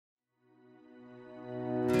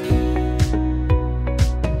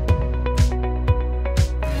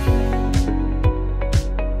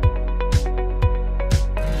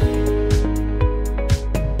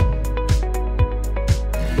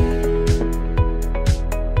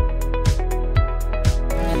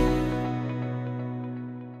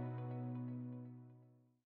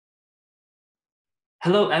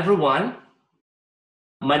Hello, everyone.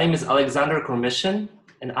 My name is Ilsur Metshin,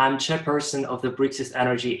 and I'm Chairperson of the BRICS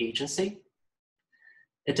Energy Agency.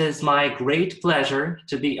 It is my great pleasure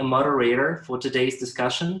to be a moderator for today's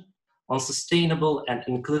discussion on sustainable and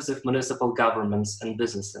inclusive municipal governments and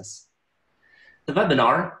businesses. The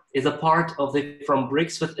webinar is a part of the From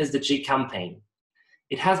BRICS with SDG campaign.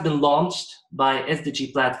 It has been launched by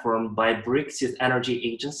SDG platform by BRICS Youth Energy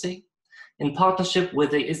Agency in partnership with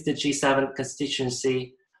the SDG 7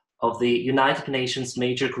 constituency of the United Nations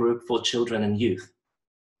Major Group for Children and Youth.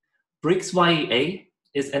 BRICS YEA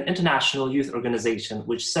is an international youth organization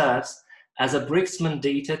which serves as a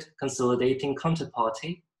BRICS-mandated consolidating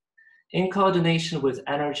counterparty in coordination with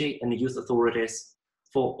energy and youth authorities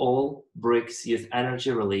for all BRICS youth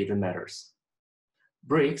energy-related matters.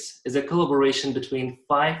 BRICS is a collaboration between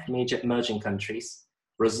 5 major emerging countries: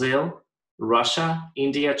 Brazil, Russia,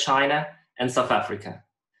 India, China, and South Africa.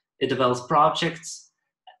 It develops projects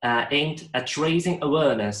aimed at raising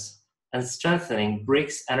awareness and strengthening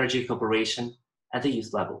BRICS energy cooperation at the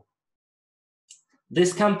youth level.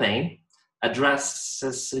 This campaign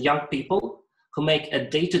addresses young people who make a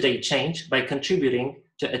day-to-day change by contributing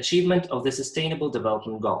to achievement of the Sustainable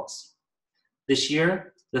Development Goals. This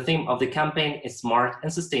year, the theme of the campaign is Smart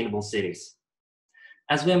and Sustainable Cities.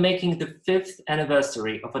 As we are making the 5th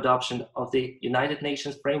anniversary of adoption of the United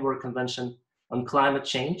Nations Framework Convention on Climate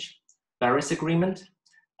Change, Paris Agreement,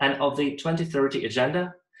 and of the 2030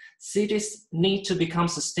 Agenda, cities need to become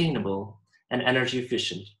sustainable and energy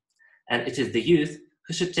efficient. And it is the youth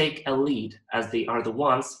who should take a lead, as they are the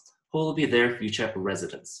ones who will be their future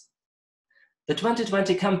residents. The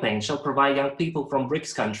 2020 campaign shall provide young people from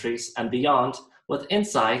BRICS countries and beyond with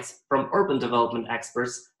insights from urban development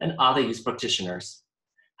experts and other youth practitioners,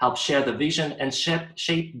 help share the vision and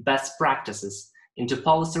shape best practices into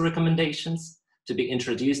policy recommendations to be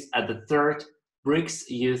introduced at the 3rd BRICS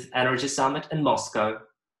Youth Energy Summit in Moscow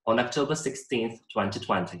on October 16,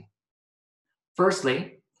 2020.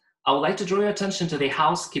 Firstly, I would like to draw your attention to the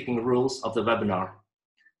housekeeping rules of the webinar.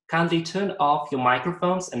 Kindly turn off your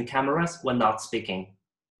microphones and cameras when not speaking.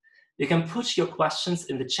 You can put your questions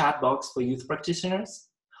in the chat box for youth practitioners,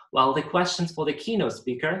 while the questions for the keynote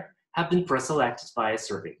speaker have been pre-selected via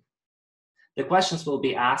survey. The questions will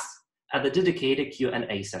be asked at the dedicated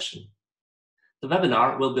Q&A session. The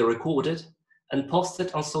webinar will be recorded and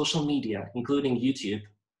posted on social media, including YouTube.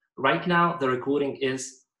 Right now, the recording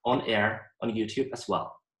is on air on YouTube as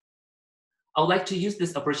well. I would like to use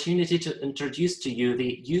this opportunity to introduce to you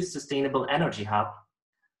the Youth Sustainable Energy Hub.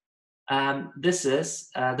 This is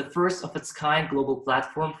the first of its kind global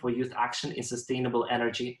platform for youth action in sustainable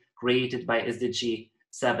energy created by SDG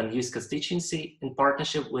 7 Youth Constituency in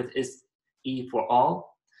partnership with SE for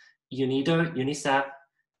All, UNIDO, UNICEF,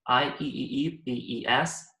 IEEE,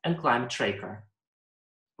 BES, and Climate Tracker.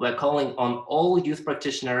 We're calling on all youth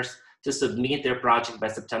practitioners to submit their project by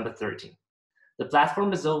September 30. The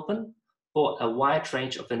platform is open for a wide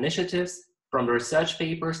range of initiatives, from research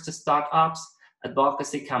papers to startups,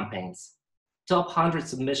 advocacy campaigns. Top 100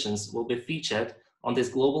 submissions will be featured on this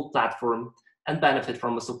global platform and benefit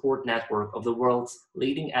from a support network of the world's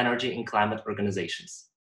leading energy and climate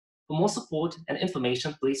organizations. For more support and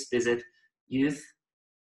information, please visit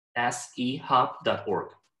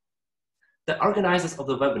youthsehub.org. The organizers of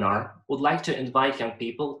the webinar would like to invite young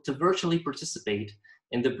people to virtually participate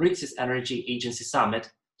in the BRICS Energy Agency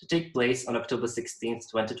Summit to take place on October 16,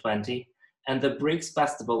 2020, and the BRICS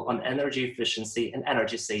Festival on Energy Efficiency and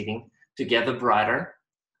Energy Saving Together Brighter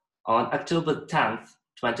on October 10,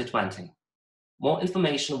 2020. More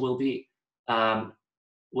information will be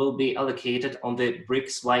allocated on the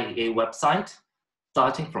BRICS YEA website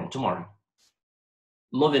starting from tomorrow.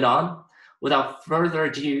 Moving on, without further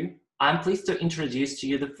ado, I'm pleased to introduce to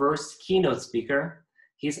you the first keynote speaker,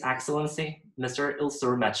 His Excellency, Mr.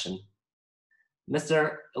 Ilsur Metshin.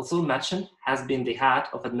 Mr. Ilsur Metshin has been the head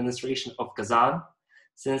of administration of Kazan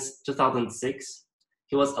since 2006.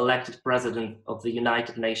 He was elected president of the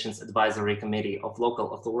United Nations Advisory Committee of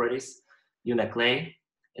Local Authorities, UNACLA,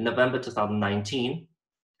 in November 2019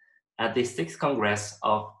 at the 6th Congress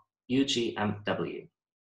of UGMW.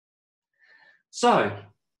 So,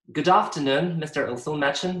 good afternoon, Mr. Ilsur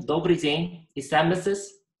Metshin. Добрый день, Mrs.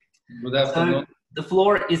 Good afternoon. So, the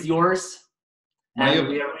floor is yours, and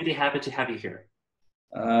we are really happy to have you here.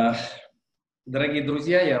 Дорогие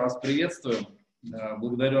друзья, я вас приветствую.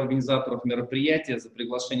 Благодарю организаторов мероприятия за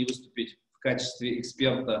приглашение выступить в качестве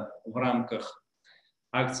эксперта в рамках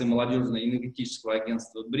акции молодежно-энергетического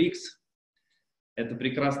агентства BRICS. Это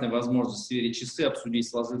прекрасная возможность сверить часы, обсудить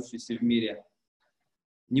сложившуюся в мире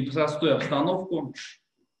непростую обстановку,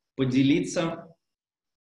 поделиться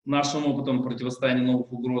нашим опытом противостояния новым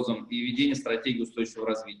угрозам и ведения стратегии устойчивого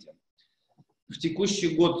развития. В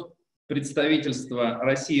текущий год представительство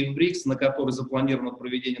России в БРИКС, на который запланировано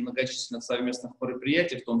проведение многочисленных совместных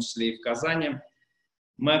мероприятий, в том числе и в Казани,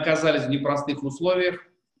 мы оказались в непростых условиях.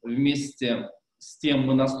 Вместе с тем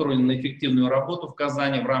мы настроены на эффективную работу в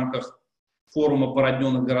Казани в рамках форума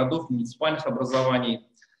породненных городов, муниципальных образований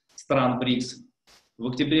стран БРИКС. В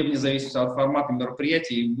октябре, вне зависимости от формата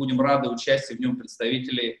мероприятий, будем рады участию в нем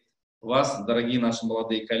представителей вас, дорогие наши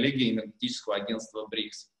молодые коллеги, энергетического агентства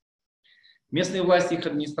БРИКС. Местные власти и их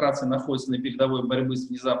администрации находятся на передовой борьбы с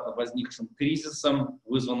внезапно возникшим кризисом,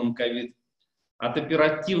 вызванным ковид. От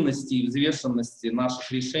оперативности и взвешенности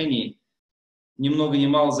наших решений ни много ни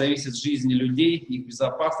мало зависит жизни людей, их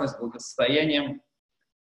безопасность, благосостояние.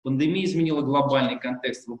 Пандемия изменила глобальный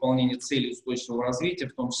контекст выполнения целей устойчивого развития,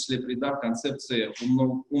 в том числе придав концепции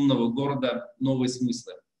умного города новые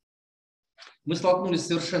смыслы. Мы столкнулись с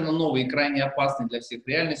совершенно новой и крайне опасной для всех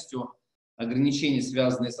реальностью. Ограничения,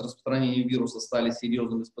 связанные с распространением вируса, стали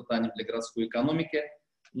серьезным испытанием для городской экономики,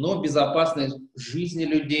 но безопасность жизни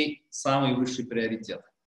людей – самый высший приоритет.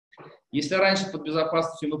 Если раньше под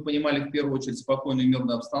безопасностью мы понимали в первую очередь спокойную и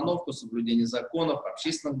мирную обстановку, соблюдение законов,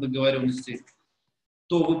 общественных договоренностей,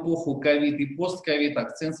 то в эпоху ковид и пост-ковид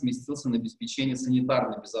акцент сместился на обеспечение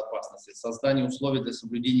санитарной безопасности, создание условий для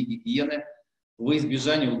соблюдения гигиены во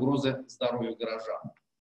избежание угрозы здоровью горожан.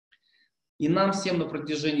 И нам всем на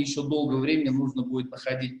протяжении еще долгого времени нужно будет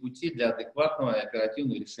находить пути для адекватного и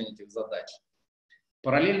оперативного решения этих задач.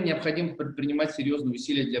 Параллельно необходимо предпринимать серьезные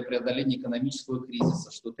усилия для преодоления экономического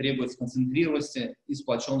кризиса, что требует сконцентрированности и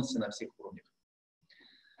сплоченности на всех уровнях.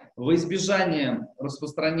 Во избежание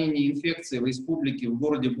распространения инфекции в республике в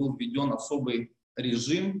городе был введен особый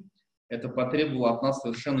режим. Это потребовало от нас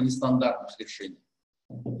совершенно нестандартных решений.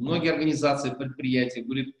 Многие организации и предприятия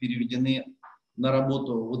были переведены на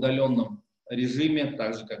работу в удаленном режиме,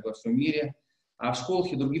 так же, как во всем мире, а в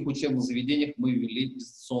школах и других учебных заведениях мы ввели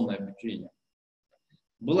дистанционное обучение.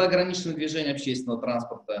 Было ограничено движение общественного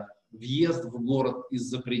транспорта, въезд в город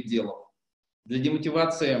из-за пределов. Для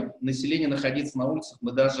демотивации населения находиться на улицах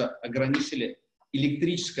мы даже ограничили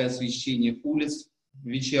электрическое освещение улиц в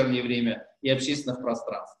вечернее время и общественных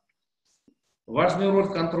пространств. Важную роль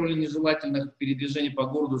в контроле нежелательных передвижений по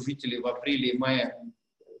городу жителей в апреле и мае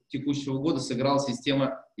текущего года сыграла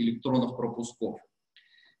система электронных пропусков.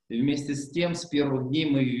 И вместе с тем, с первых дней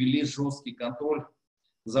мы ввели жесткий контроль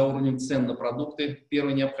за уровнем цен на продукты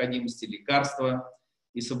первой необходимости, лекарства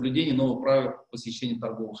и соблюдение новых правил посещения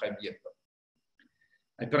торговых объектов.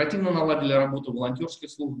 Оперативно наладили работу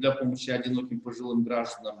волонтерских служб для помощи одиноким пожилым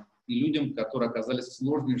гражданам и людям, которые оказались в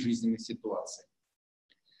сложной жизненной ситуации.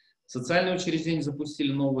 Социальные учреждения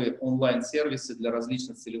запустили новые онлайн-сервисы для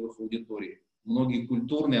различных целевых аудиторий. Многие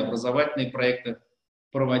культурные и образовательные проекты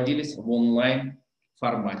проводились в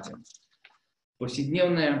онлайн-формате.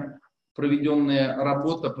 Повседневная проведенная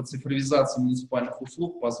работа по цифровизации муниципальных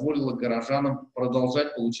услуг позволила горожанам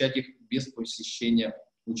продолжать получать их без посещения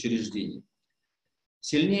учреждений.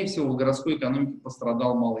 Сильнее всего в городской экономике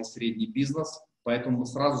пострадал малый и средний бизнес, поэтому мы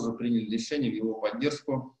сразу же приняли решение в его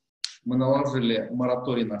поддержку. Мы наложили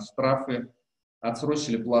мораторий на штрафы,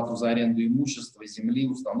 отсрочили плату за аренду имущества, земли,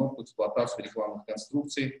 установку, эксплуатацию рекламных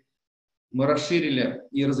конструкций. Мы расширили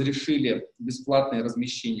и разрешили бесплатное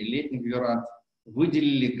размещение летних веранд,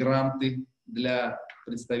 выделили гранты для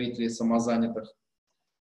представителей самозанятых,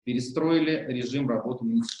 перестроили режим работы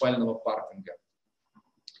муниципального паркинга.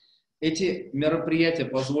 Эти мероприятия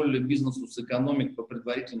позволили бизнесу сэкономить по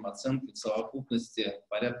предварительным оценкам в совокупности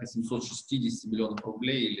порядка 760 миллионов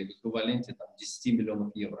рублей или в эквиваленте 10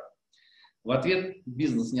 миллионов евро. В ответ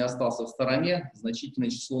бизнес не остался в стороне. Значительное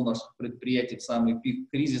число наших предприятий в самый пик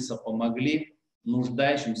кризиса помогли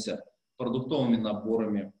нуждающимся продуктовыми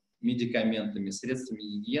наборами, медикаментами, средствами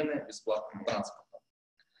гигиены, бесплатным транспортом.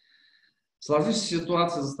 Сложившаяся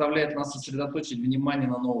ситуация заставляет нас сосредоточить внимание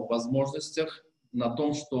на новых возможностях, на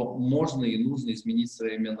том, что можно и нужно изменить в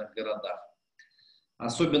современных городах.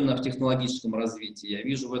 Особенно в технологическом развитии. Я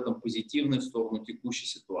вижу в этом позитивную сторону текущей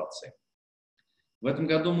ситуации. В этом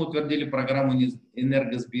году мы утвердили программу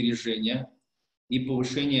энергосбережения и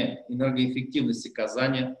повышения энергоэффективности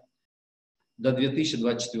Казани до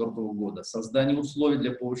 2024 года. Создание условий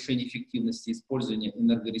для повышения эффективности использования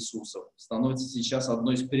энергоресурсов становится сейчас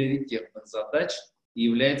одной из приоритетных задач и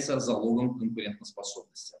является залогом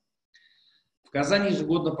конкурентоспособности. В Казани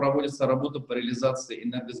ежегодно проводится работа по реализации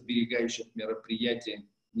энергосберегающих мероприятий.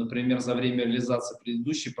 Например, за время реализации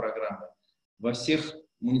предыдущей программы во всех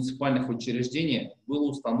муниципальных учреждениях было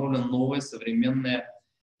установлено новое современное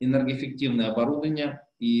энергоэффективное оборудование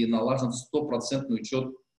и налажен 100%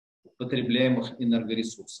 учет потребляемых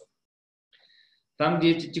энергоресурсов. Там,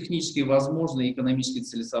 где эти технически возможны и экономически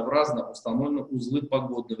целесообразно, установлены узлы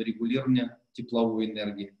погодного регулирования тепловой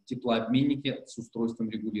энергии, теплообменники с устройством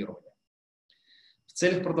регулирования. В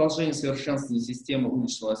целях продолжения совершенствования системы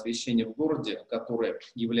уличного освещения в городе, которая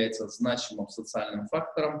является значимым социальным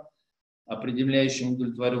фактором, определяющим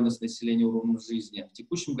удовлетворенность населения уровнем жизни, в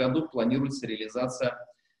текущем году планируется реализация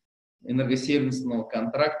энергосервисного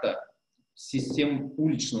контракта систем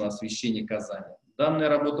уличного освещения Казани. Данная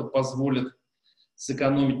работа позволит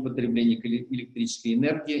сэкономить потребление электрической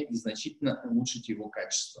энергии и значительно улучшить его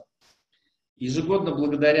качество. Ежегодно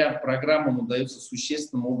благодаря программам удается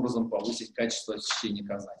существенным образом повысить качество освещения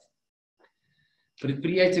Казани.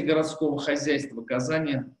 Предприятия городского хозяйства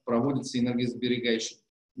Казани проводятся энергосберегающие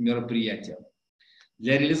мероприятия.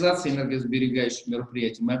 Для реализации энергосберегающих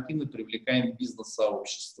мероприятий мы активно привлекаем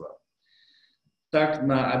бизнес-сообщество. Так,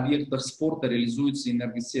 на объектах спорта реализуются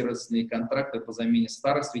энергосервисные контракты по замене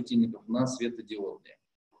старых светильников на светодиодные.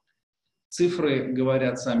 Цифры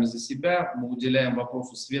говорят сами за себя. Мы уделяем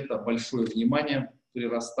вопросу света большое внимание,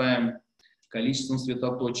 прирастаем количеством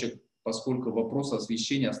светоточек, поскольку вопросы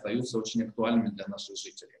освещения остаются очень актуальными для наших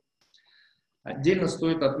жителей. Отдельно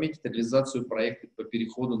стоит отметить реализацию проекта по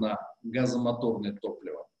переходу на газомоторное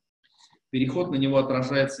топливо. Переход на него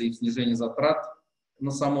отражается и в снижении затрат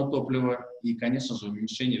на само топливо и, конечно же,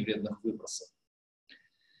 уменьшении вредных выбросов.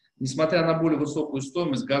 Несмотря на более высокую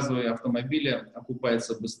стоимость, газовые автомобили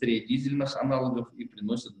окупаются быстрее дизельных аналогов и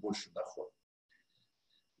приносят больше доход.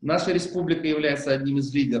 Наша республика является одним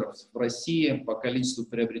из лидеров в России по количеству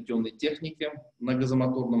приобретенной техники на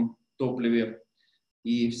газомоторном топливе.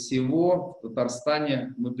 И всего в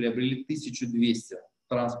Татарстане мы приобрели 1200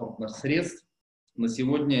 транспортных средств. На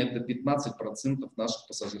сегодня это 15% наших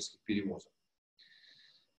пассажирских перевозок.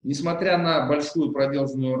 Несмотря на большую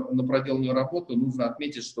проделанную работу, нужно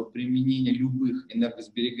отметить, что применение любых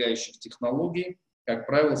энергосберегающих технологий, как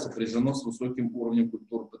правило, сопряжено с высоким уровнем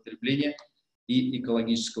культуры потребления и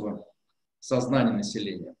экологического сознания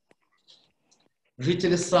населения.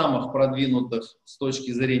 Жители самых продвинутых с точки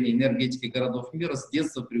зрения энергетики городов мира с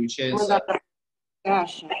детства приучаются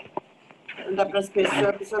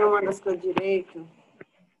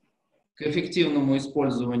к эффективному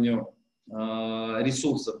использованию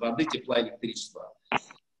ресурсов воды, тепла, электричества.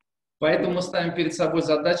 Поэтому мы ставим перед собой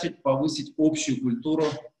задачу повысить общую культуру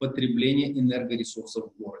потребления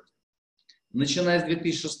энергоресурсов в городе. Начиная с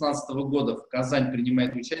 2016 года в Казань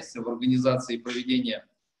принимает участие в организации проведения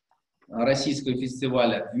российского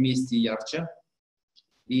фестиваля «Вместе ярче».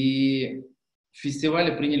 И в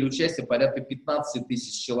фестивале приняли участие порядка 15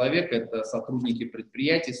 тысяч человек. Это сотрудники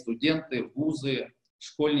предприятий, студенты, вузы,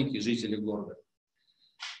 школьники, жители города.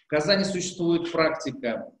 В Казани существует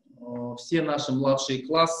практика. Все наши младшие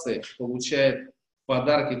классы получают в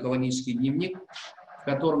подарок экологический дневник, в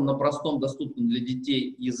котором на простом, доступном для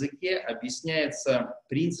детей языке объясняются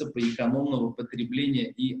принципы экономного потребления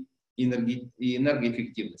и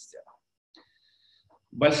энергоэффективности.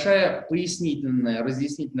 Большая пояснительная,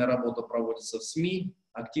 разъяснительная работа проводится в СМИ,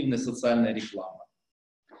 активная социальная реклама.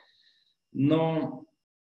 Но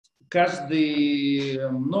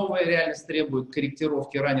новая реальность требует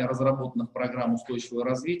корректировки ранее разработанных программ устойчивого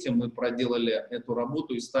развития. Мы проделали эту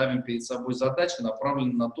работу и ставим перед собой задачи,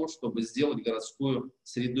 направленные на то, чтобы сделать городскую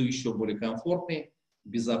среду еще более комфортной,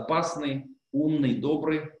 безопасной, умной,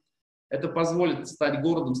 доброй. Это позволит стать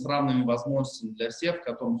городом с равными возможностями для всех, в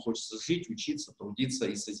котором хочется жить, учиться, трудиться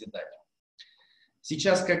и созидать.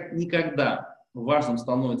 Сейчас, как никогда, важным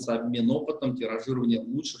становится обмен опытом, тиражирование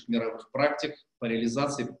лучших мировых практик по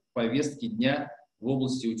реализации повестки дня в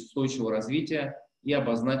области устойчивого развития и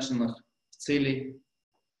обозначенных целей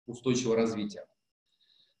устойчивого развития.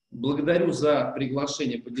 Благодарю за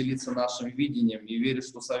приглашение поделиться нашим видением и верю,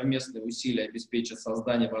 что совместные усилия обеспечат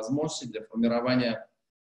создание возможностей для формирования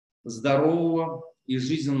здорового и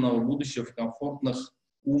жизненного будущего в комфортных,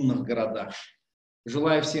 умных городах.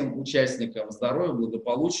 Желаю всем участникам здоровья,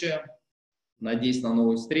 благополучия. Надеюсь на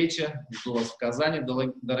новые встречи. Жду вас в Казани,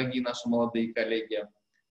 дорогие наши молодые коллеги.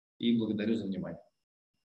 И благодарю за внимание.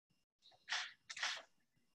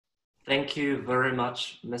 Thank you very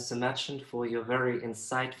much, Mr. Metshin, for your very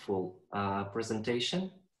insightful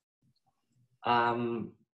presentation.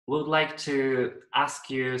 We would like to ask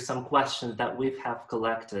you some questions that we have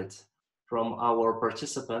collected from our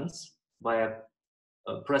participants via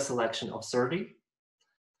a pre-selection of survey.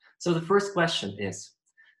 So the first question is,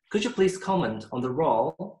 could you please comment on the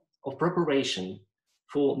role of preparation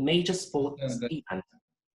for major sports events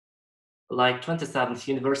like 27th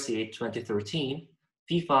Universiade 2013,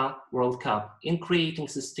 FIFA World Cup in creating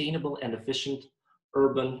sustainable and efficient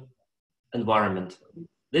urban environment?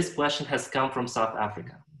 This question has come from South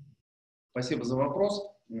Africa. Спасибо за вопрос.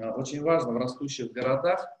 Очень важно в растущих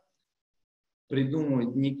городах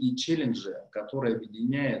придумывать некие челленджи, которые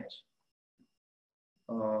объединяют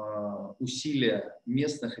усилия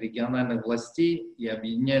местных региональных властей и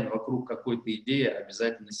объединяют вокруг какой-то идеи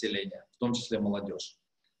обязательно населения, в том числе молодежь.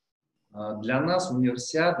 Для нас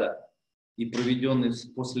универсиада и проведенный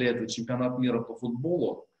после этого чемпионат мира по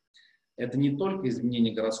футболу — это не только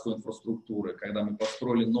изменение городской инфраструктуры, когда мы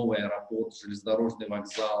построили новый аэропорт, железнодорожный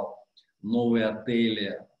вокзал, новые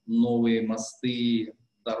отели, новые мосты,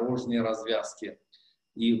 дорожные развязки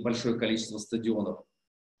и большое количество стадионов.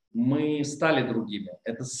 Мы стали другими.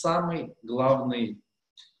 Это самые главные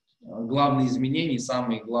изменения,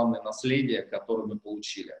 самые главные наследия, которые мы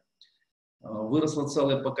получили. Выросло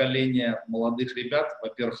целое поколение молодых ребят.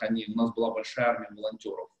 Во-первых, у нас была большая армия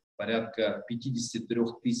волонтеров. Порядка 53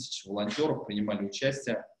 тысяч волонтеров принимали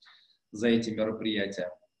участие за эти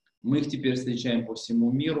мероприятия. Мы их теперь встречаем по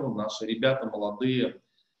всему миру. Наши ребята молодые,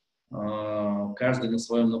 каждый на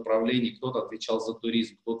своем направлении. Кто-то отвечал за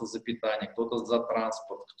туризм, кто-то за питание, кто-то за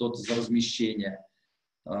транспорт, кто-то за размещение.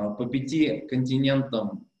 По 5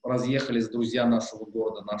 континентам разъехались друзья нашего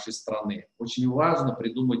города, нашей страны. Очень важно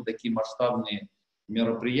придумать такие масштабные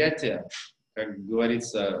мероприятия, как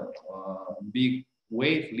говорится, big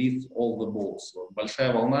wave lifts all the boats.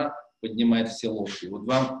 Большая волна поднимает все лодки. Вот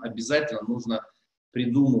вам обязательно нужно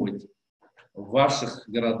придумывать в ваших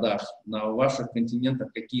городах, на ваших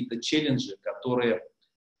континентах какие-то челленджи, которые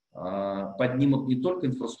поднимут не только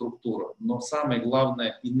инфраструктуру, но самое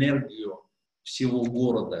главное — энергию всего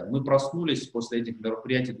города. Мы проснулись после этих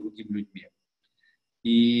мероприятий другими людьми.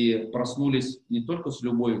 И проснулись не только с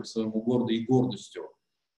любовью к своему городу и гордостью,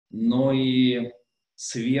 но и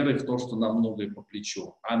с верой в то, что нам многое по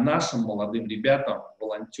плечу. А нашим молодым ребятам,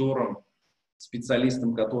 волонтерам,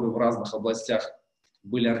 специалистам, которые в разных областях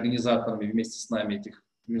были организаторами вместе с нами этих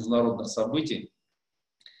международных событий,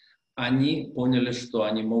 они поняли, что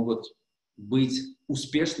они могут быть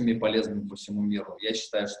успешными и полезными по всему миру. Я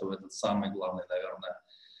считаю, что это самая главная,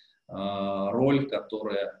 наверное, роль,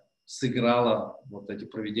 которая сыграла вот эти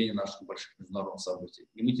проведения наших больших международных событий.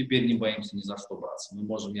 И мы теперь не боимся ни за что браться. Мы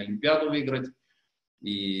можем и Олимпиаду выиграть,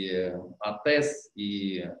 и АТЭС,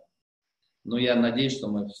 но я надеюсь, что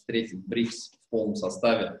мы встретим БРИКС в полном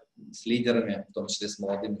составе, с лидерами, в том числе с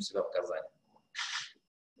молодыми у себя в Казани.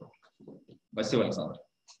 Спасибо, Александр.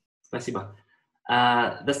 Спасибо.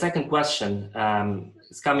 The second question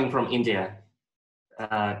is coming from India.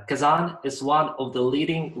 Kazan is one of the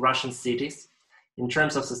leading Russian cities in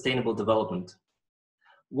terms of sustainable development.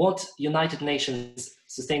 What United Nations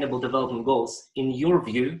Sustainable Development Goals, in your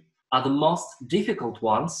view, are the most difficult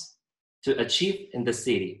ones to achieve in the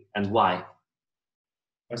city, and why?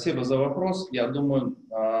 Спасибо за вопрос. Я думаю,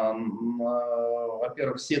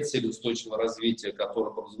 во-первых, все цели устойчивого развития,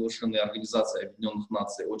 которые провозглашены Организацией Объединенных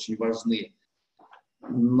Наций, очень важны.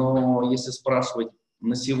 Но если спрашивать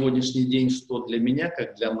на сегодняшний день, что для меня,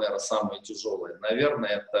 как для мэра, самое тяжелое, наверное,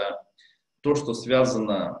 это то, что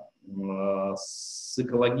связано с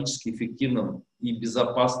экологически эффективным и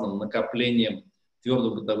безопасным накоплением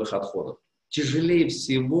твердых бытовых отходов. Тяжелее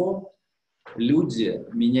всего люди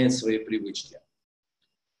меняют свои привычки.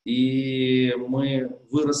 И мы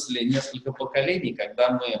выросли несколько поколений,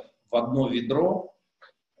 когда мы в одно ведро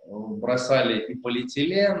бросали и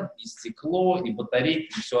полиэтилен, и стекло, и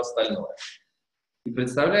батарейки, и все остальное. И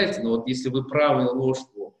представляете, вот если вы правой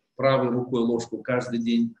рукой ложку каждый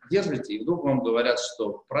день держите, и вдруг вам говорят,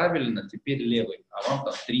 что правильно, теперь левой, а вам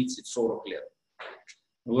там 30-40 лет.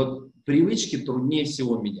 Вот привычки труднее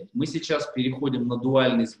всего менять. Мы сейчас переходим на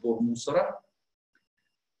дуальный сбор мусора.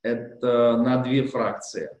 Это на 2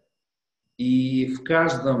 фракции. И в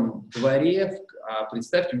каждом дворе,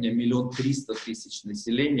 представьте, у меня 1 300 000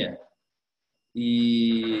 населения,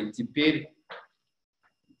 и теперь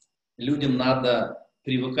людям надо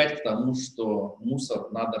привыкать к тому, что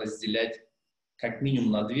мусор надо разделять как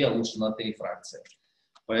минимум на 2, а лучше на 3 фракции.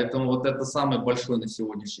 Поэтому вот это самый большой на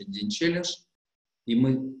сегодняшний день челлендж. И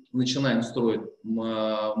мы начинаем строить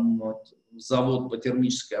завод по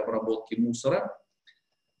термической обработке мусора.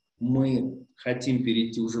 Мы хотим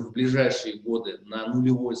перейти уже в ближайшие годы на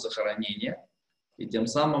нулевое захоронение и тем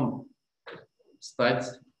самым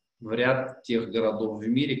стать в ряд тех городов в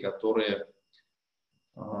мире, которые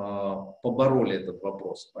побороли этот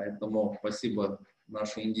вопрос. Поэтому спасибо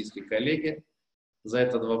нашей индийской коллеге за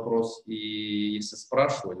этот вопрос. И если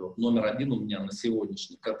спрашивать, вот номер 1 у меня на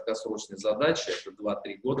сегодняшней краткосрочной задаче, это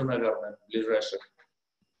 2-3 года, наверное, ближайших,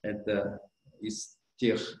 это из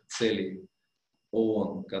тех целей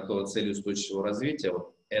ООН, которые цели устойчивого развития,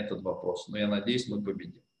 вот этот вопрос. Но я надеюсь, мы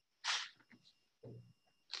победим.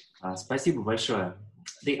 Спасибо большое.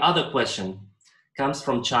 The other question comes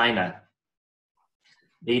from China,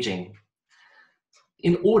 Beijing.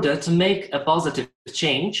 In order to make a positive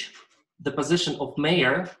change, the position of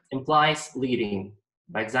mayor implies leading.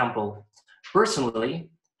 By example, personally,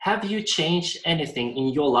 have you changed anything in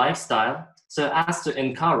your lifestyle so as to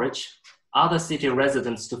encourage other city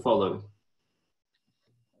residents to follow?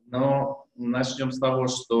 Но начнем с того,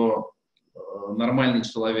 что нормальный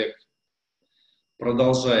человек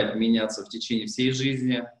продолжает меняться в течение всей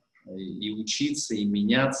жизни, и учиться, и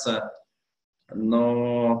меняться.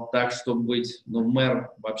 Но так, чтобы быть,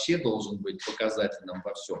 мэр вообще должен быть показательным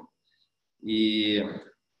во всем. И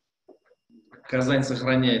Казань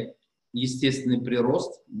сохраняет естественный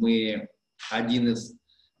прирост. Мы один из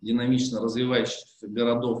динамично развивающихся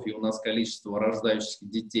городов, и у нас количество рождающихся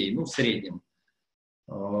детей, в среднем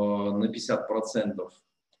на 50%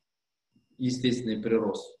 естественный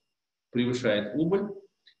прирост превышает убыль.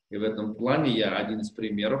 И в этом плане я один из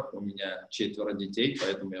примеров. У меня 4 детей,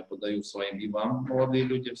 поэтому я подаю своим и вам, молодые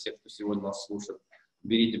люди, все, кто сегодня нас слушает.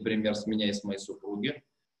 Берите пример с меня и с моей супруги.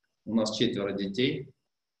 У нас 4 детей.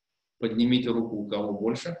 Поднимите руку, у кого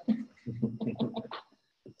больше.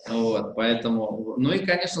 Вот, поэтому, и,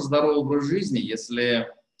 конечно, здоровый образ жизни. Если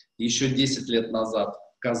еще 10 лет назад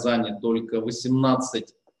в Казани только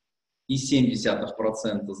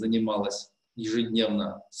 18,7% занималось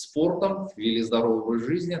ежедневно спортом, вели здоровый образ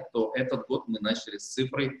жизни, то этот год мы начали с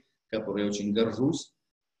цифрой, которой я очень горжусь.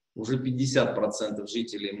 Уже 50%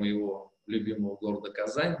 жителей моего любимого города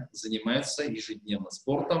Казань занимаются ежедневно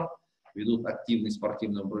спортом, ведут активный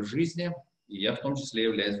спортивный образ жизни, и я в том числе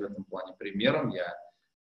являюсь в этом плане примером. Я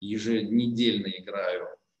еженедельно играю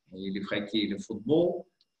или в хоккей, или в футбол,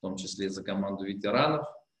 в том числе за команду ветеранов,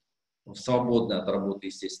 в свободное от работы,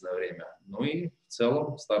 естественное время. И в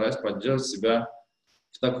целом стараюсь поддерживать себя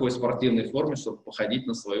в такой спортивной форме, чтобы походить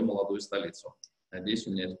на свою молодую столицу. Надеюсь,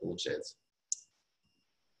 у меня это получается.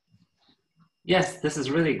 Yes, this is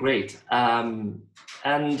really great.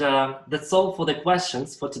 That's all for the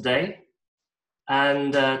questions for today.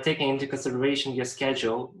 And taking into consideration your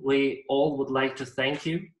schedule, we all would like to thank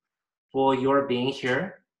you for your being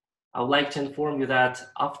here. I would like to inform you that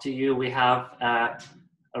after you, we have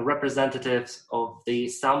a representative of the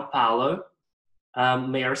São Paulo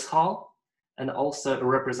Mayor's Hall, and also a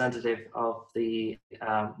representative of the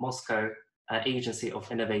Moscow Agency of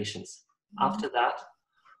Innovations. After that,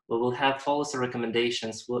 we will have policy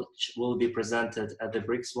recommendations which will be presented at the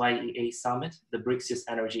BRICS YEA Summit, the BRICS Youth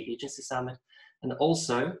Energy Agency Summit, and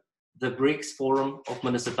also the BRICS Forum of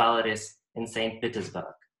Municipalities in St.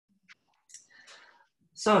 Petersburg.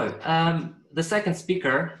 So the second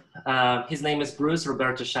speaker, his name is Bruce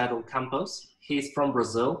Roberto Scheidl Campos. He's from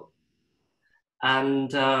Brazil.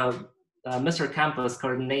 And Mr. Campos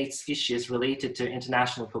coordinates issues related to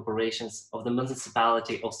international cooperations of the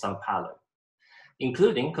municipality of São Paulo,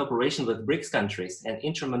 including cooperation with BRICS countries and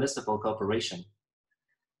intermunicipal cooperation.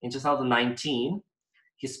 In 2019,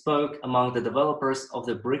 he spoke among the developers of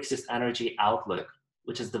the BRICS Youth Energy Outlook,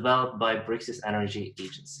 which is developed by BRICS Youth Energy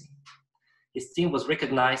Agency. His team was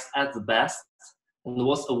recognized as the best and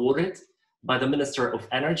was awarded by the Minister of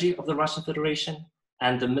Energy of the Russian Federation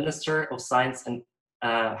and the Minister of Science and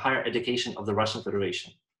Higher Education of the Russian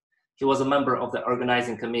Federation. He was a member of the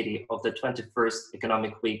organizing committee of the 21st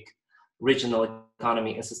Economic Week, Regional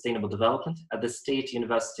Economy and Sustainable Development at the State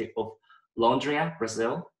University of Londrina,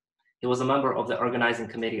 Brazil. He was a member of the organizing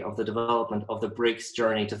committee of the development of the BRICS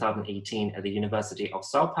Journey 2018 at the University of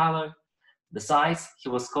São Paulo. Besides, he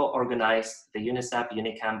was co-organized the UNICEF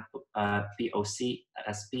UNICAM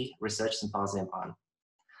POC-SP Research Symposium on.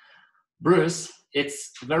 Bruce,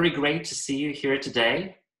 it's very great to see you here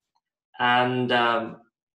today. And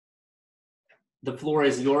the floor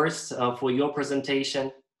is yours for your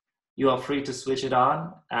presentation. You are free to switch it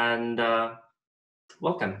on, and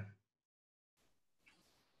welcome.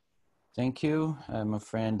 Thank you, my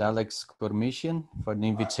friend Alex Kormishin, for the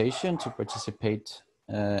invitation to participate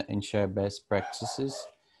and share best practices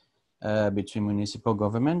between municipal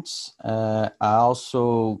governments. I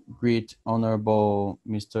also greet Honorable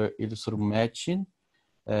Mr. Ilsur Metshin,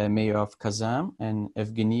 Mayor of Kazan, and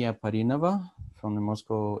Evgenia Parinova from the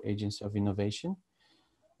Moscow Agency of Innovation.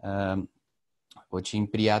 Очень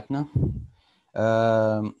приятно.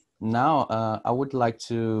 Now, I would like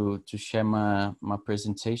to share my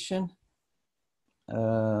presentation.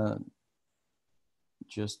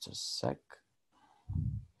 Just a sec.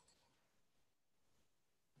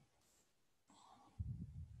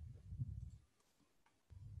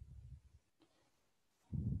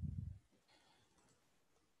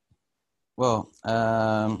 Well,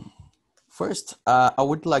 First, I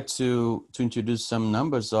would like to introduce some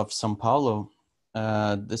numbers of São Paulo.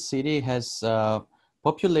 The city has a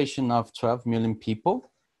population of 12 million people,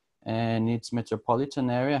 and its metropolitan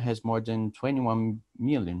area has more than 21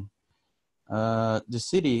 million. The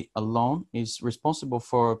city alone is responsible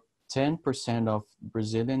for 10% of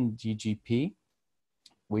Brazilian GDP,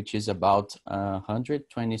 which is about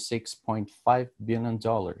 $126.5 billion.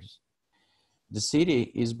 The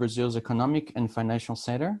city is Brazil's economic and financial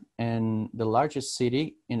center and the largest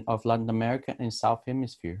city of Latin America and South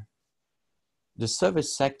Hemisphere. The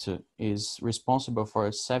service sector is responsible for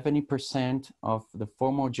 70% of the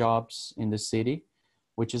formal jobs in the city,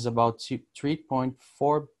 which is about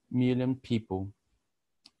 3.4 million people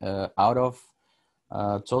out of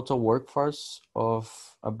a total workforce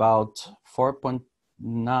of about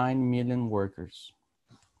 4.9 million workers.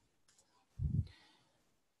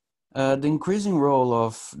 The increasing role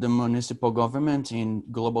of the municipal government in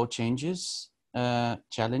global challenges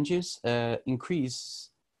increase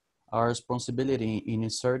our responsibility in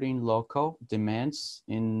inserting local demands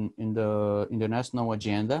in the international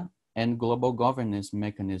agenda and global governance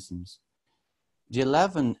mechanisms. The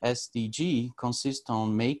 11th SDG consists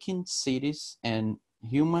on making cities and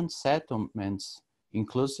human settlements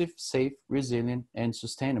inclusive, safe, resilient, and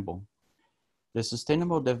sustainable. The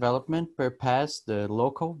sustainable development perpasses the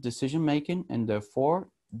local decision-making, and therefore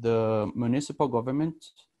the municipal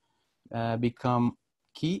government become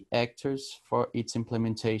key actors for its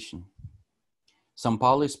implementation. São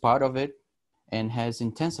Paulo is part of it and has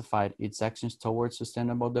intensified its actions towards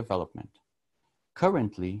sustainable development.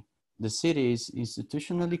 Currently, the city is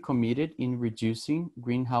institutionally committed in reducing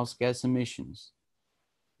greenhouse gas emissions.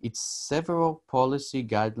 Its several policy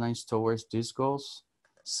guidelines towards these goals,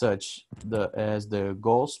 such as the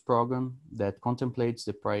goals program that contemplates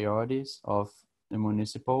the priorities of the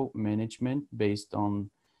municipal management based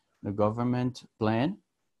on the government plan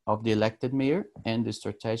of the elected mayor and the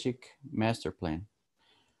strategic master plan.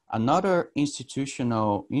 Another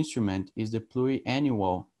institutional instrument is the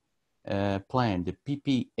pluriannual plan, the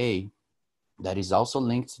PPA, that is also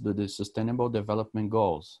linked to the sustainable development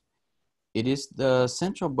goals. It is the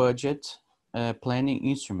central budget planning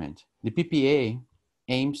instrument. The PPA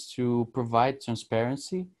aims to provide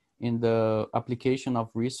transparency in the application of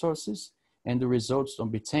resources and the results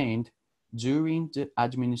obtained during the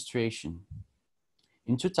administration.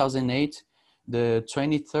 In 2008, the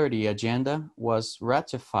 2030 Agenda was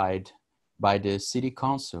ratified by the City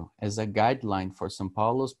Council as a guideline for São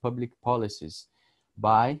Paulo's public policies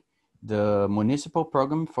by the Municipal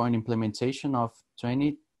Program for an Implementation of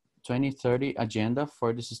 2030 Agenda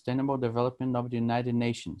for the Sustainable Development of the United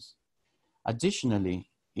Nations. Additionally,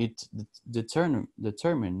 it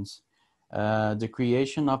determines the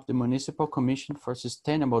creation of the Municipal Commission for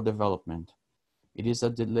Sustainable Development. It is a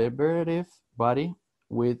deliberative body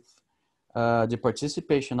with the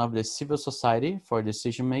participation of the civil society for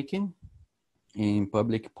decision-making in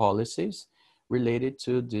public policies related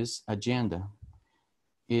to this agenda.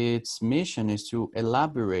 Its mission is to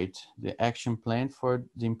elaborate the action plan for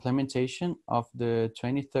the implementation of the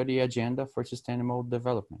 2030 Agenda for Sustainable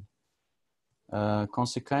Development.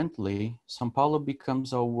 Consequently, São Paulo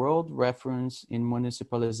becomes a world reference in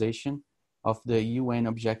municipalization of the UN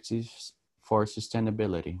objectives for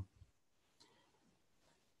sustainability.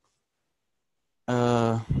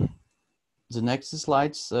 The next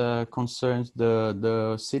slides concerns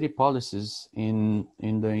the city policies in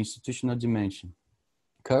the institutional dimension.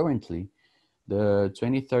 Currently, the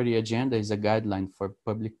 2030 Agenda is a guideline for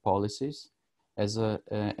public policies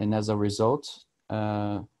and as a result,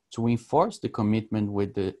 to enforce the commitment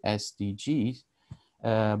with the SDGs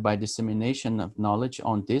by dissemination of knowledge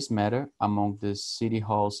on this matter among the City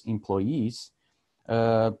Hall's employees,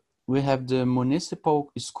 we have the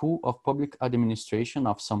Municipal School of Public Administration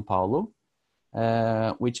of São Paulo,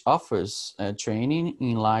 which offers training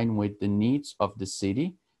in line with the needs of the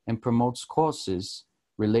city and promotes courses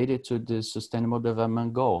related to the Sustainable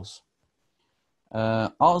Development Goals.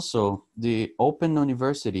 Also, the Open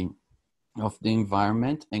University of the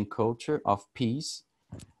Environment and Culture of Peace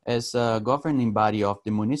as a governing body of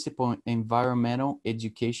the Municipal Environmental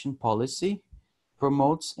Education Policy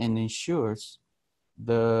promotes and ensures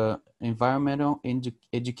the environmental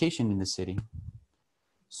education in the city.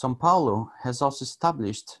 São Paulo has also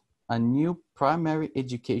established a new primary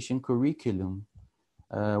education curriculum,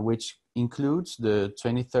 which includes the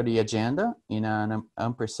 2030 Agenda in an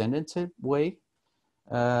unprecedented way,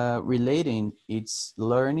 relating its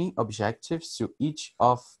learning objectives to each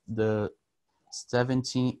of the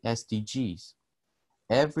 17 SDGs.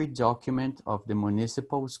 Every document of the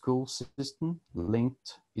municipal school system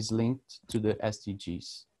is linked to the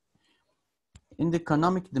SDGs. In the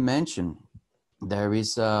economic dimension, there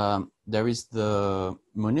is the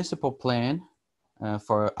municipal plan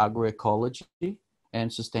for agroecology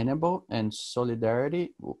and sustainable and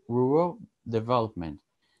solidarity rural development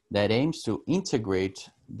that aims to integrate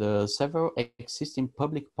the several existing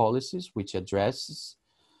public policies which address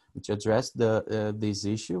this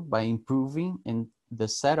issue by improving in the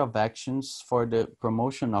set of actions for the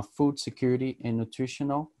promotion of food security and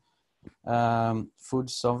nutritional food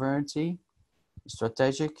sovereignty,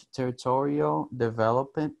 strategic territorial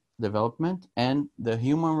development, and the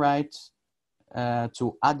human right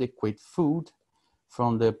to adequate food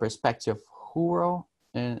from the perspective of rural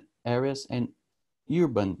areas and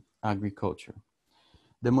urban agriculture.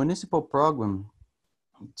 The municipal program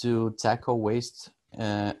to tackle waste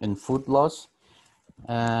and food loss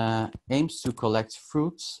aims to collect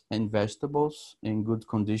fruits and vegetables in good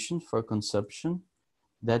condition for consumption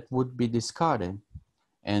that would be discarded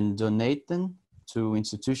and donate them to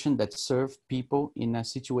institutions that serve people in a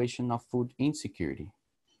situation of food insecurity.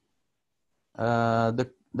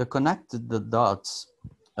 The Connect the Dots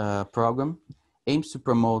program aims to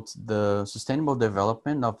promote the sustainable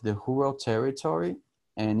development of the rural territory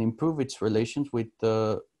and improve its relations with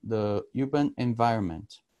the urban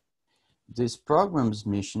environment. This program's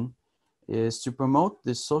mission is to promote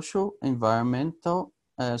the social environmental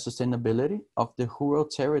sustainability of the rural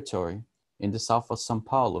territory in the south of São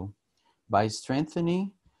Paulo by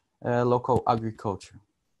strengthening local agriculture.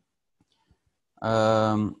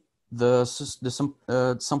 São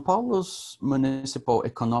Paulo's Municipal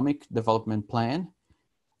Economic Development Plan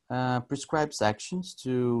prescribes actions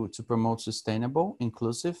to promote sustainable,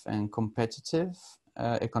 inclusive, and competitive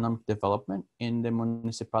economic development in the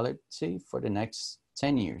municipality for the next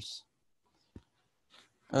 10 years.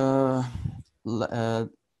 The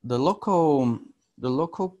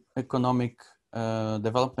local economic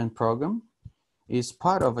development program is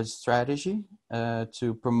part of a strategy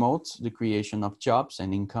to promote the creation of jobs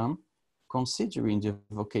and income, considering the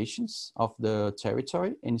vocations of the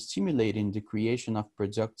territory and stimulating the creation of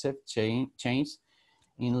productive chains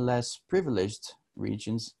in less privileged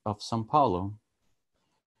regions of São Paulo.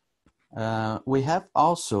 We have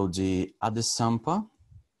also the ADESAMPA,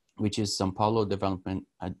 which is São Paulo Development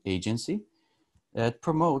Agency, that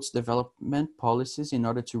promotes development policies in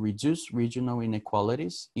order to reduce regional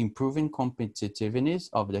inequalities, improving competitiveness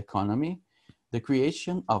of the economy, the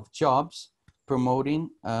creation of jobs, promoting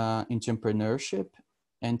entrepreneurship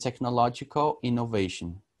and technological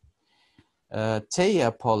innovation.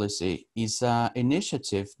 TEIA policy is an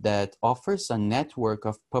initiative that offers a network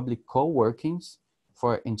of public co-workings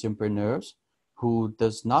for entrepreneurs who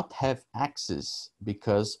does not have access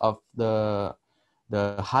because of the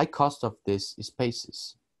high cost of these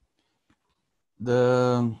spaces.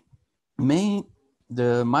 The Mais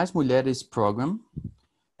Mulheres program,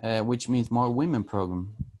 which means More Women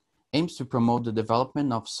program, aims to promote the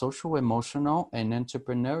development of social, emotional, and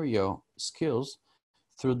entrepreneurial skills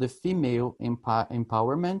through the female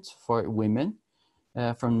empowerment for women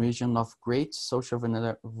from regions of great social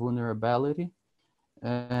vulnerability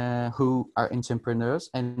who are entrepreneurs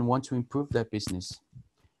and want to improve their business.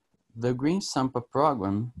 The Green Sampa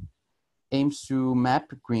program aims to map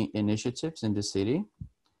green initiatives in the city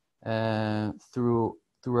through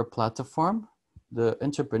a platform. The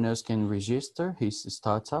entrepreneurs can register his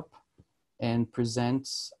startup and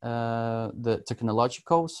presents the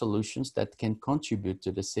technological solutions that can contribute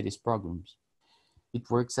to the city's programs. It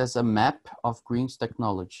works as a map of green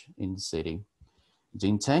technology in the city. The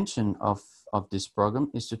intention of this program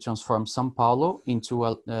is to transform São Paulo into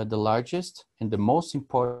the largest and the most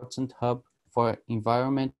important hub for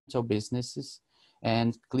environmental businesses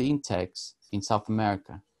and clean techs in South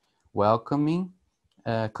America, welcoming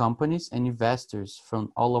companies and investors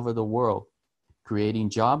from all over the world, creating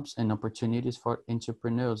jobs and opportunities for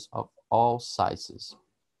entrepreneurs of all sizes.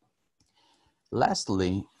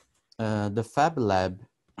 Lastly, the Fab Lab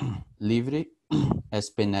Livre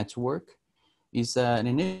SP Network is an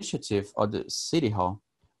initiative of the City Hall,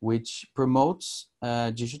 which promotes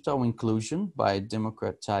digital inclusion by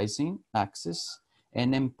democratizing access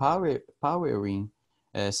and empowering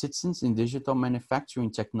citizens in digital manufacturing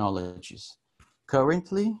technologies.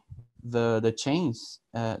 Currently, the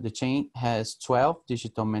chain has 12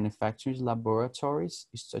 digital manufacturing laboratories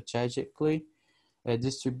strategically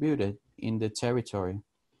distributed in the territory.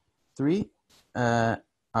 3 are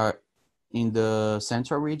in the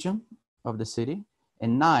central region of the city,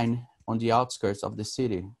 and 9 on the outskirts of the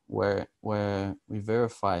city, where we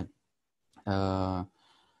verify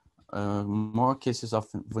more cases of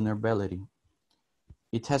vulnerability.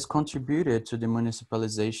 It has contributed to the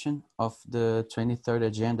municipalization of the 23rd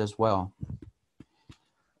agenda as well.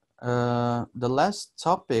 The last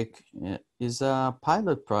topic is a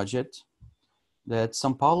pilot project that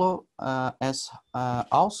São Paulo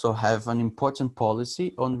also have an important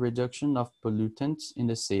policy on reduction of pollutants in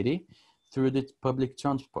the city through the public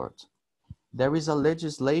transport. There is a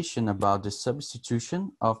legislation about the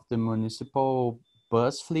substitution of the municipal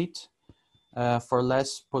bus fleet for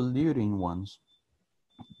less polluting ones.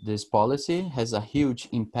 This policy has a huge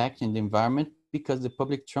impact in the environment because the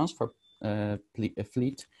public transport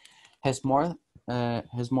fleet has more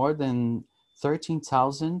than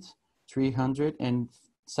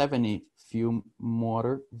 13,370 fuel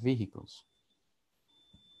motor vehicles.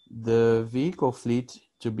 The vehicle fleet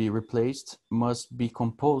to be replaced must be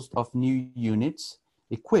composed of new units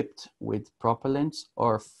equipped with propellants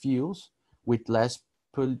or fuels with less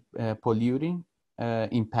polluting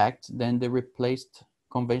impact than the replaced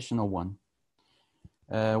conventional one.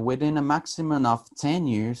 Within a maximum of 10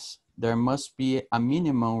 years, there must be a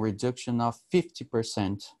minimum reduction of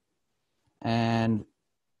 50%. And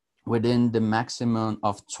within the maximum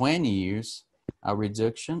of 20 years, a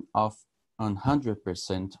reduction of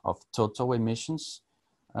 100% of total emissions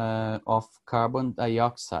of carbon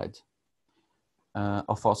dioxide,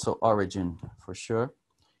 of also origin for sure,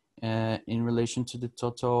 in relation to the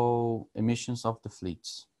total emissions of the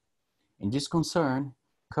fleets. In this concern,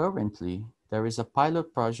 currently, there is a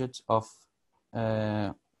pilot project of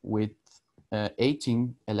with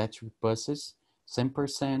 18 electric buses,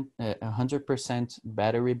 100%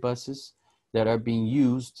 battery buses that are being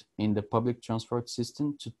used in the public transport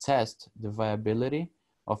system to test the viability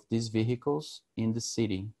of these vehicles in the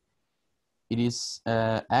city. It is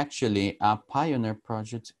actually a pioneer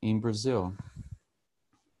project in Brazil.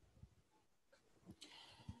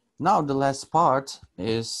 Now, the last part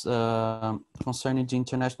is concerning the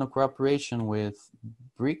international cooperation with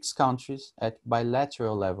BRICS countries at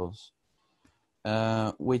bilateral levels.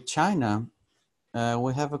 With China,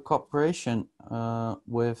 we have a cooperation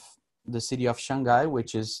with the city of Shanghai,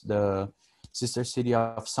 which is the sister city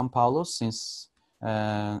of São Paulo since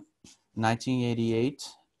 1988.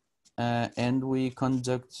 And we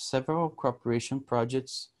conduct several cooperation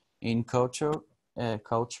projects in culture,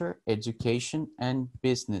 education, and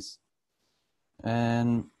business.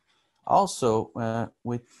 And also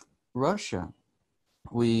with Russia,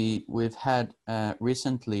 we've had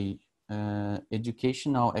recently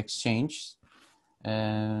educational exchange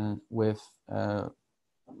with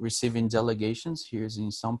receiving delegations here in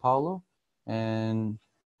São Paulo, and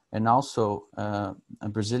also a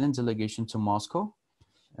Brazilian delegation to Moscow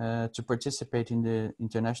to participate in the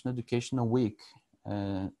International Educational Week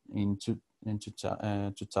in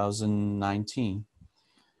 2019.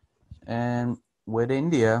 And with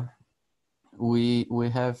India, we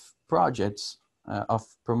have projects of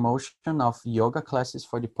promotion of yoga classes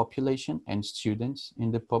for the population and students in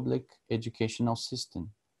the public educational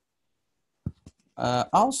system.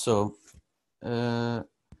 Also,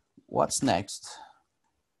 what's next?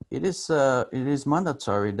 It is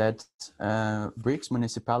mandatory that BRICS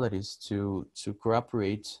municipalities to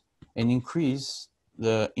cooperate and increase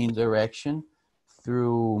the interaction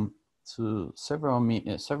through several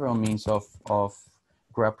means of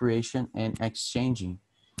cooperation and exchanging,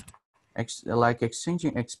 like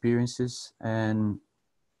exchanging experiences and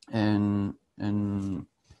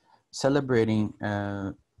celebrating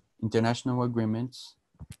international agreements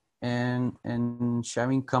and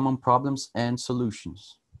sharing common problems and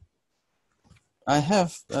solutions. I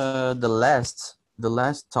have the last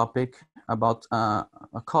topic about a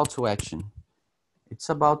call to action. It's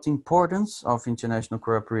about the importance of international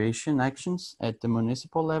cooperation actions at the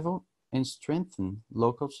municipal level and strengthen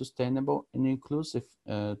local sustainable and inclusive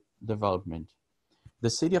development. The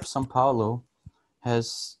city of São Paulo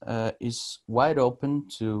is wide open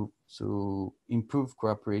to improve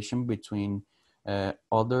cooperation between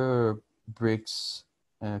other BRICS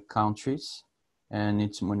countries and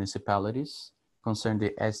its municipalities concerning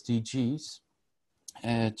the SDGs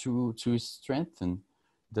to strengthen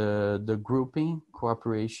the grouping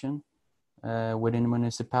cooperation within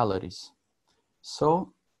municipalities.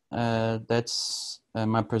 So that's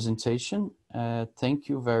my presentation. Thank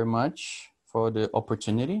you very much for the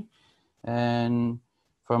opportunity. And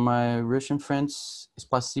for my Russian friends,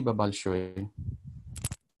 спасибо большое.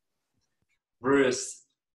 Bruce,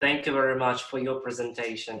 thank you very much for your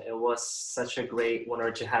presentation. It was such a great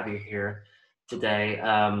honor to have you here today.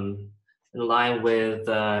 In line with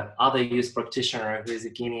other youth practitioner who is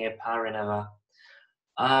Evgenia Parinova.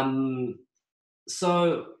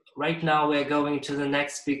 So right now we're going to the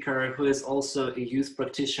next speaker who is also a youth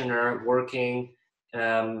practitioner working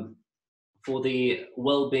for the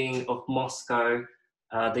well-being of Moscow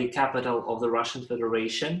the capital of the Russian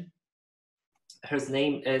Federation. Her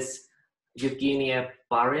name is Evgenia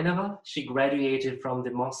Parinova. She graduated from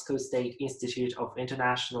the Moscow State Institute of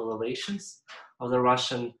International Relations of the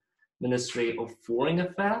Russian Ministry of Foreign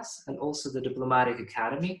Affairs and also the Diplomatic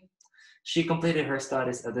Academy. She completed her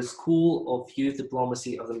studies at the School of Youth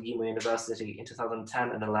Diplomacy of the MGIMO University in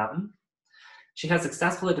 2010 and 11. She has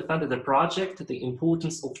successfully defended the project, The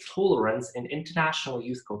Importance of Tolerance in International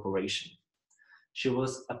Youth Cooperation. She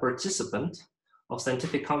was a participant of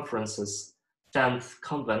scientific conferences, 10th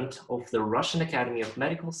Convent of the Russian Academy of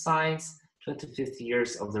Medical Science, 25th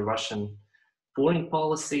years of the Russian Foreign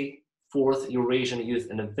Policy, 4th Eurasian Youth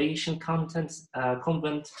Innovation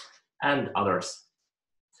Convent, and others.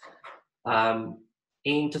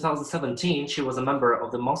 In 2017, she was a member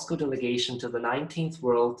of the Moscow delegation to the 19th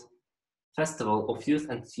World Festival of Youth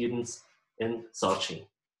and Students in Sochi.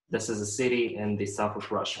 This is a city in the south of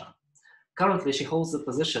Russia. Currently, she holds the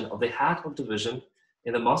position of the head of division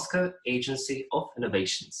in the Moscow Agency of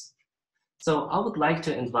Innovations. So I would like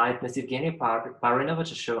to invite Ms. Evgenia Parinova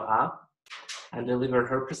to show up and deliver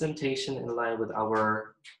her presentation in line with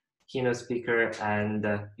our keynote speaker and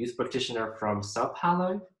youth practitioner from São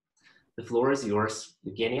Paulo. The floor is yours,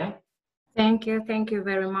 Evgenia. Thank you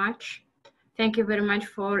very much. Thank you very much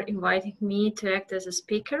for inviting me to act as a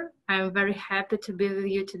speaker. I'm very happy to be with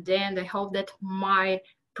you today, and I hope that my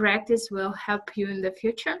practice will help you in the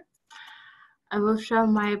future. I will show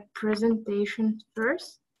my presentation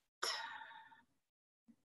first.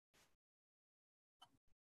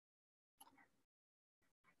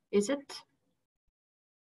 Is it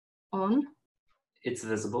on? It's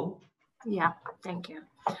visible. Yeah, thank you.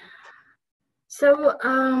 So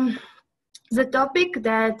the topic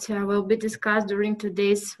that will be discussed during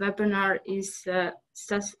today's webinar is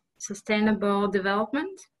sustainable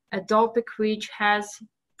development, a topic which has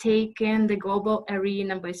taken the global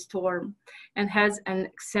arena by storm and has an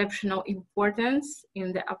exceptional importance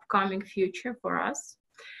in the upcoming future for us.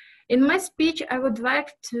 In my speech, I would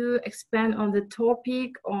like to expand on the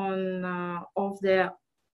topic of the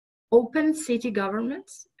open city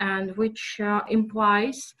governments, and which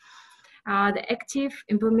implies the active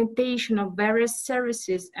implementation of various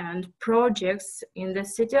services and projects in the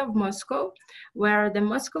city of Moscow, where the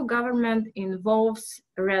Moscow government involves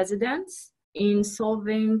residents in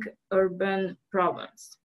solving urban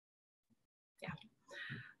problems.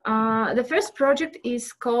 The first project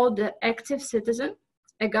is called the Active Citizen,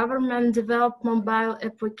 a government-developed mobile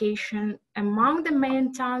application. Among the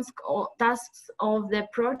main tasks of the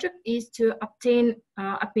project is to obtain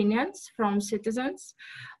opinions from citizens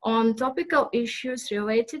on topical issues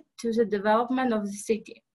related to the development of the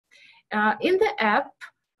city. In the app,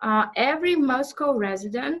 every Moscow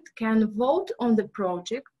resident can vote on the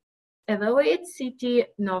project, evaluate city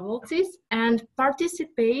novelties, and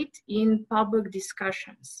participate in public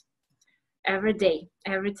discussions every day,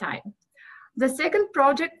 every time. The second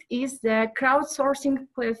project is the crowdsourcing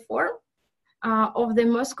platform of the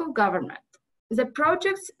Moscow government. The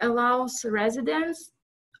project allows residents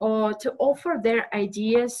to offer their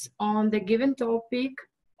ideas on the given topic,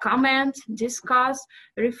 comment, discuss,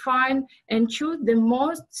 refine, and choose the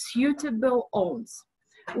most suitable options,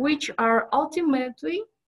 which are ultimately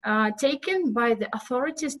taken by the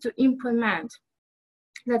authorities to implement.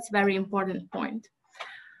 That's a very important point.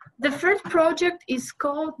 The third project is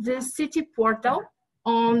called the City Portal.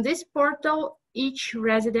 On this portal, each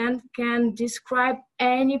resident can describe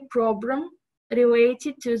any problem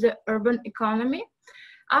related to the urban economy,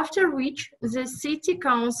 after which the City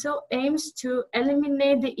Council aims to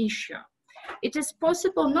eliminate the issue. It is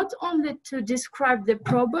possible not only to describe the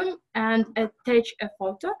problem and attach a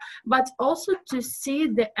photo, but also to see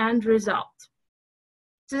the end result.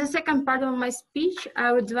 So the second part of my speech,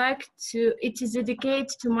 I would like it is dedicated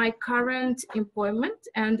to my current employment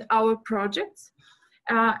and our projects.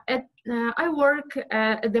 I work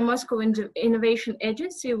at the Moscow Innovation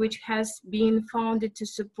Agency, which has been founded to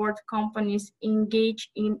support companies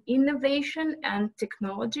engaged in innovation and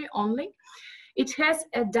technology only. It has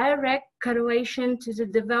a direct correlation to the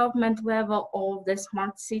development level of the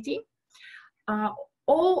smart city.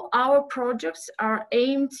 All our projects are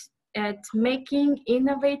aimed at making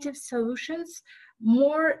innovative solutions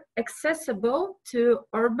more accessible to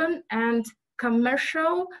urban and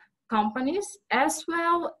commercial companies, as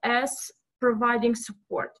well as providing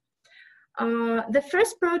support. The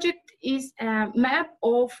first project is a map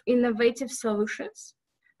of innovative solutions.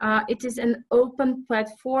 It is an open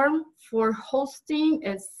platform for hosting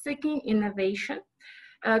and seeking innovation.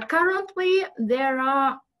 Currently, there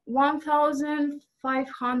are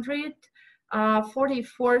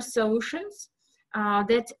 1,544 solutions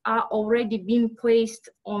that are already being placed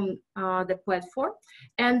on the platform,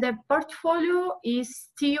 and the portfolio is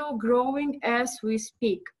still growing as we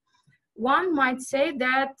speak. One might say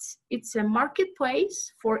that it's a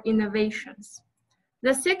marketplace for innovations.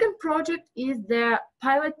 The second project is the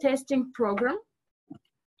pilot testing program.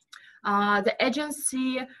 The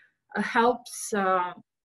agency helps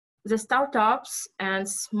the startups and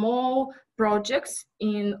small projects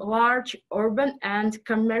in large urban and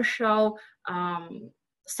commercial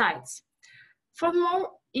sites. Furthermore,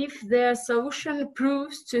 if the solution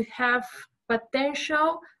proves to have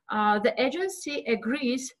potential, the agency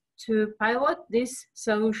agrees to pilot this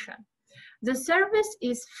solution. The service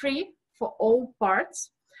is free for all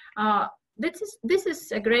parts. This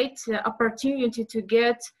is a great opportunity to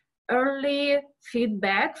get early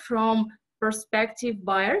feedback from prospective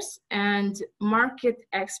buyers and market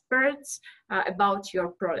experts about your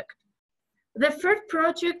product. The third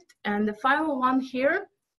project and the final one here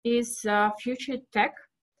is Future Tech.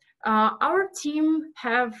 Our team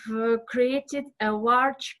have created a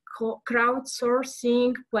large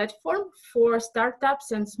crowdsourcing platform for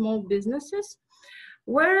startups and small businesses,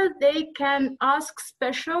 where they can ask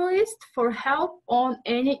specialists for help on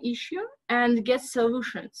any issue and get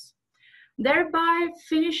solutions, thereby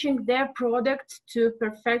finishing their product to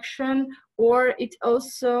perfection. Or it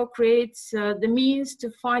also creates the means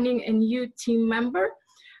to finding a new team member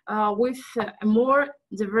with a more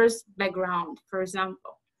diverse background, for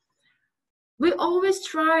example. We always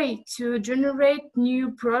try to generate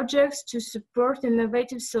new projects to support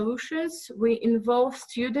innovative solutions. We involve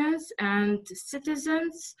students and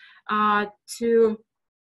citizens to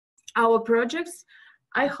our projects.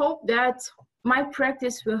 I hope that my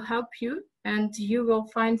practice will help you and you will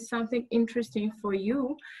find something interesting for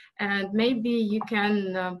you, and maybe you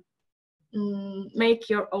can make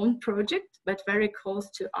your own project, but very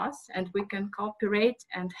close to us, and we can cooperate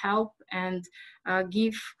and help and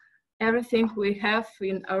give everything we have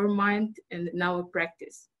in our mind and in our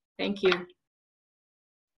practice. Thank you.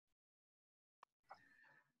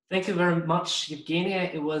 Thank you very much,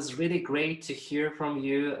 Evgenia. It was really great to hear from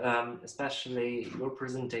you, especially your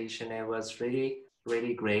presentation. It was really,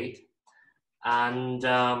 really great. And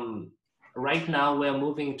right now we're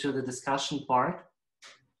moving to the discussion part.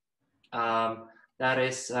 That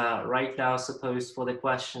is right now supposed for the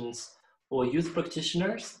questions for youth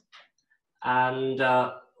practitioners. And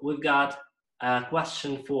we've got a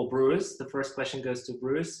question for Bruce. The first question goes to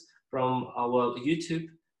Bruce from our YouTube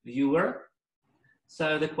viewer.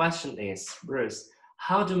 So the question is, Bruce,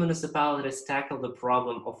 how do municipalities tackle the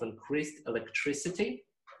problem of increased electricity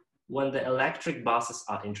when the electric buses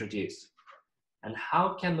are introduced? And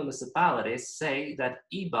how can municipalities say that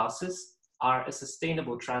e-buses are a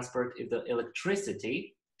sustainable transport if the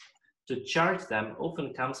electricity to charge them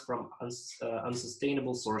often comes from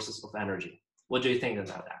unsustainable sources of energy? What do you think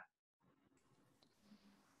about that?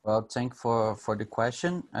 Well, thank you for the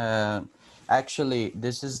question. Actually,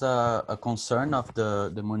 this is a concern of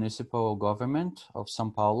the municipal government of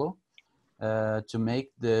São Paulo to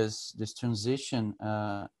make this transition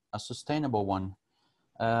a sustainable one.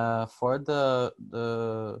 To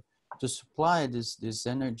supply this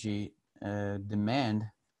energy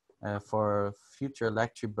demand for future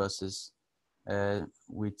electric buses,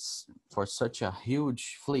 which for such a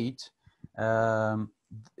huge fleet,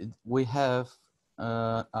 we have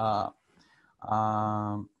a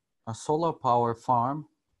solar power farm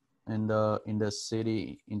in the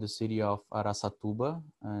city of Araçatuba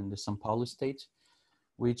in the São Paulo state,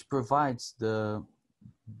 which provides the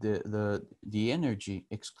energy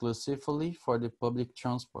exclusively for the public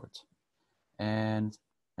transport, and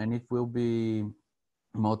it will be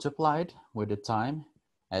multiplied with the time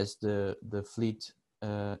as the fleet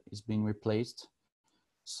is being replaced.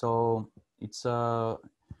 So it's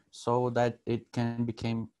so that it can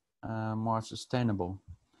become more sustainable.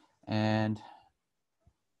 And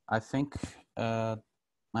I think I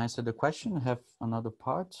answered the question. I have another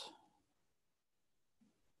part.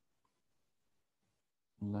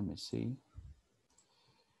 Let me see.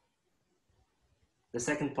 The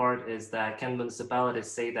second part is that can municipalities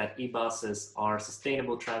say that e-buses are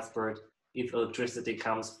sustainable transport if electricity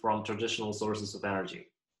comes from traditional sources of energy?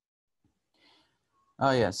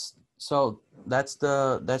 Oh yes, so that's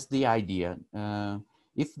the idea.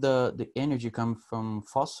 If the energy comes from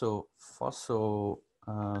fossil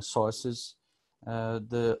sources,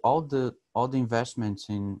 all the investments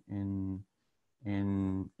in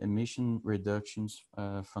emission reductions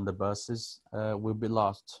from the buses will be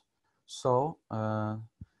lost. So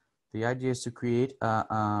the idea is to create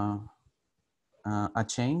a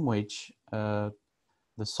chain which the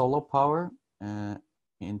solar power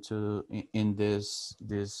in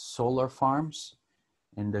these solar farms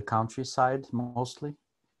in the countryside mostly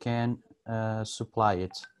can supply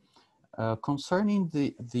it. Concerning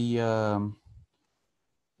the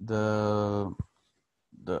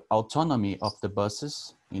autonomy of the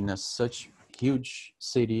buses in such huge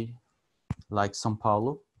city like São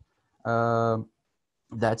Paulo,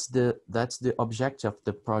 that's the objective of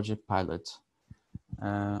the project pilot.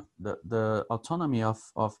 The autonomy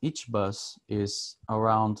of each bus is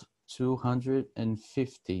around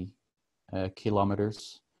 250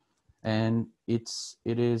 kilometers, and it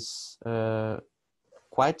is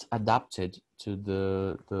quite adapted to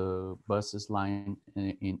the buses line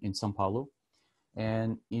in São Paulo.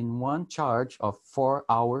 And in one charge of 4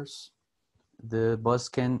 hours, the bus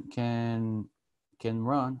can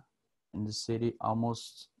run in the city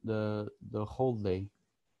almost the whole day.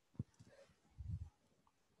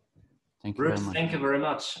 Thank you very much. Thank you very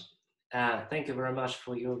much. Thank you very much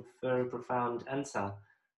for your very profound answer.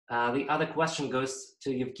 The other question goes to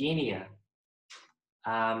Evgenia.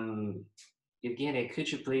 Evgenia,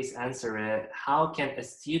 could you please answer it? How can a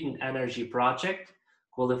student energy project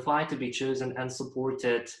qualify to be chosen and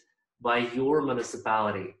supported by your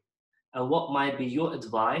municipality? And what might be your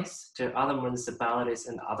advice to other municipalities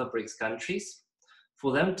in other BRICS countries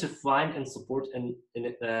for them to find and support an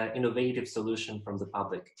innovative solution from the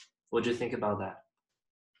public? What do you think about that?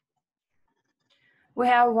 We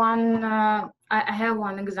have one, I have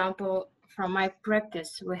one example from my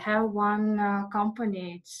practice. We have one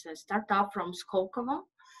company, it's a startup from Skolkovo,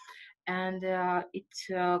 and it's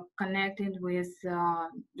connected with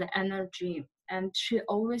the energy. And she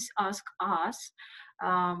always asks us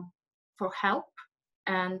for help,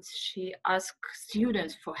 and she asks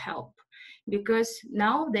students for help, because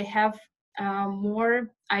now they have more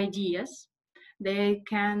ideas. They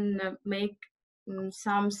can make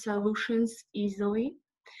some solutions easily,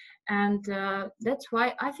 and that's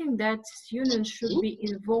why I think that students should be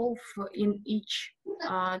involved in each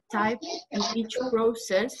type, in each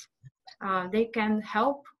process. They can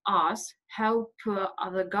help us, help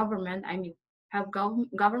other government, I mean, help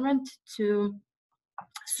government to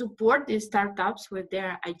support these startups with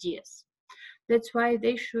their ideas. That's why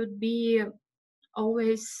they should be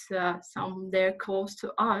always they're close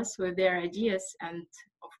to us with their ideas, and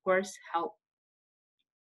of course help.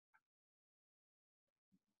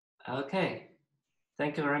 Okay,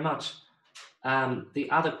 thank you very much. The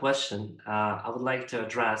other question I would like to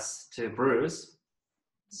address to Bruce.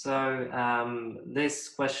 So this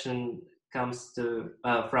question comes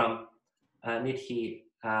from Nidhi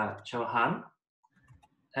Chauhan,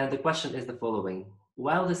 and the question is the following.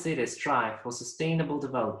 While the cities strive for sustainable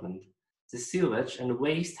development, the sewage and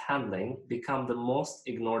waste handling become the most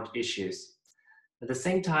ignored issues. At the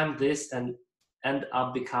same time, this end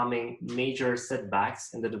up becoming major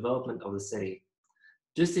setbacks in the development of the city.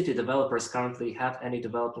 Do city developers currently have any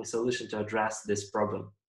developing solution to address this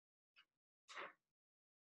problem?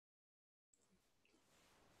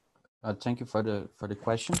 Thank you for the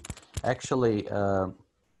question. Actually,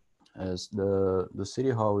 as the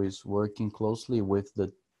City Hall is working closely with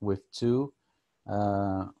two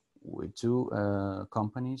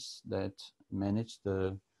companies that manage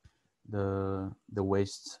the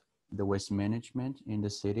waste management in the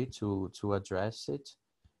city to address it,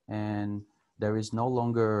 and there is no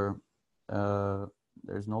longer the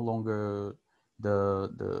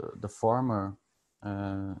former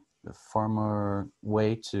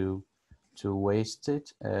way to waste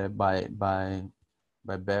it by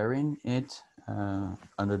burying it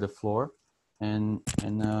under the floor, and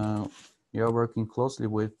you're working closely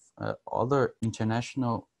with other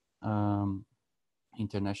international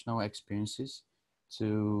experiences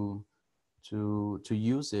to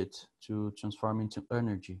use it to transform into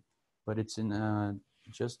energy, but it's in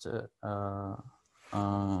just a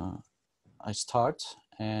start,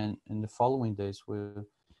 and in the following days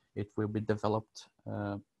it will be developed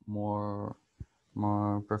more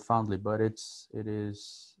profoundly, but it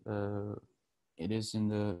is in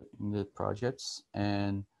the projects,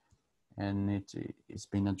 and it's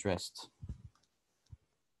been addressed.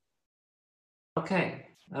 Okay,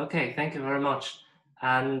 thank you very much.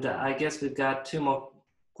 And I guess we've got 2 more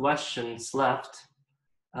questions left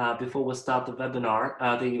before we start the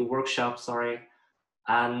webinar, the workshop, sorry.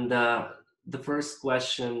 And the first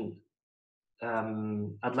question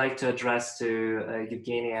I'd like to address to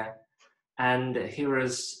Evgenia. And here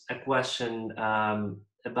is a question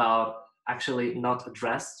about actually not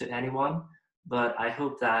addressed to anyone, but I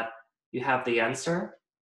hope that you have the answer.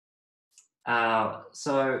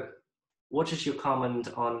 So what is your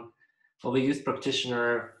comment on a youth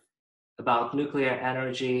practitioner about nuclear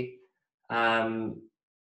energy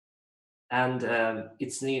and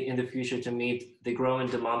it's needed in the future to meet the growing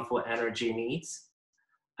demand for energy needs.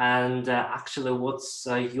 And actually, what's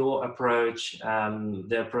your approach,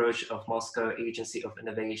 the approach of Moscow Agency of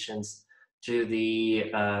Innovations to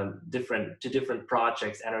the different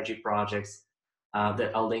projects, energy projects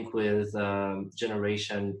that are linked with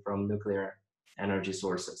generation from nuclear energy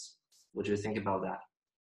sources? What do you think about that?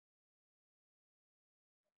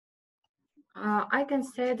 I can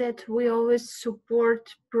say that we always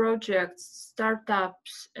support projects,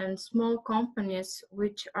 startups, and small companies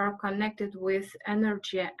which are connected with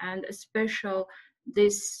energy, and especially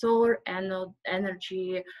this solar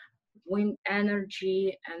energy, wind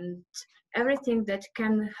energy, and everything that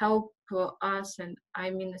can help us, and I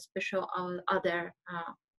mean especially other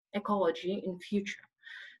ecology in future.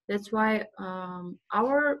 That's why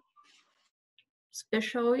our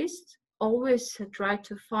specialists always try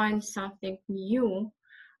to find something new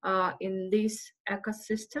in this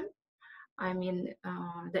ecosystem. I mean,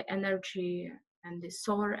 the energy and the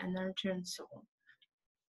solar energy and so on.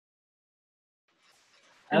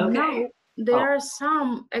 And now there are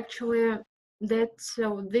some actually that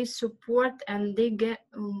they support, and they get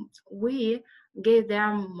we gave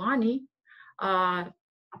them money.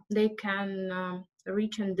 They can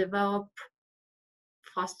reach and develop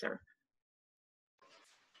faster.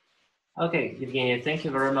 Okay, Evgenia, thank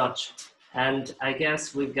you very much. And I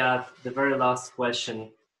guess we've got the very last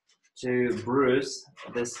question to Bruce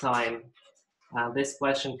this time. This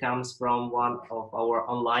question comes from one of our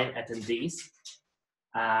online attendees.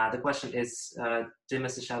 The question is, dear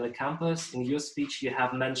Mr. Scheidl Campus, in your speech you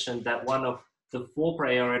have mentioned that one of the 4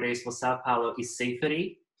 priorities for Sao Paulo is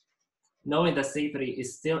safety. Knowing that safety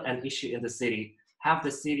is still an issue in the city, have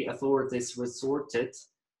the city authorities resorted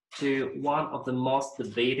to one of the most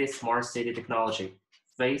debated smart city technology,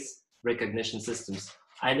 face recognition systems?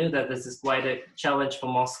 I know that this is quite a challenge for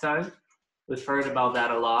Moscow. We've heard about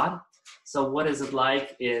that a lot. So what is it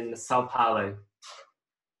like in Sao Paulo?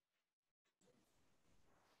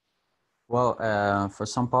 Well, for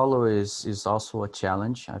São Paulo is also a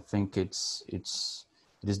challenge. I think it is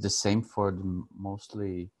the same for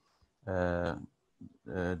mostly the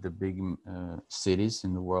big cities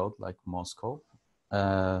in the world, like Moscow.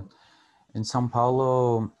 In São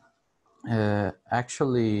Paulo,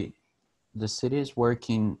 actually, the city is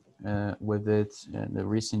working with it in the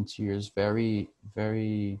recent years with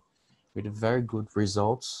very good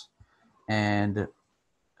results, and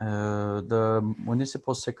the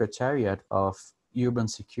Municipal Secretariat of Urban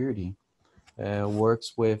Security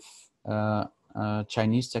works with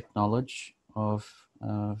Chinese technology of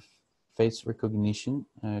face recognition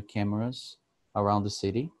cameras around the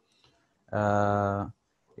city.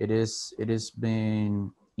 It is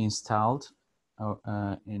being installed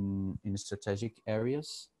in strategic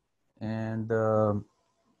areas, and the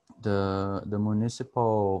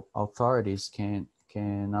municipal authorities can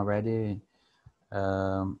already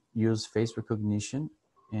use face recognition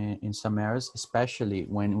in some areas, especially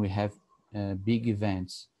when we have big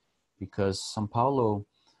events, because São Paulo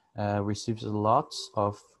receives lots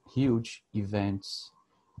of huge events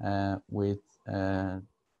with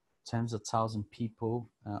tens of thousands of people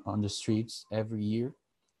on the streets every year,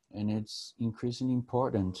 and it's increasingly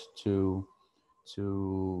important to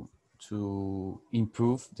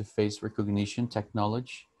improve the face recognition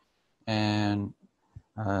technology. And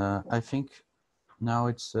I think now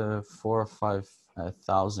it's 4,000 or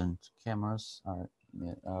 5,000 cameras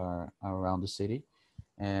are around the city,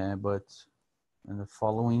 but in the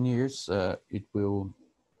following years it will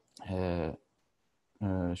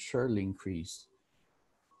surely increase.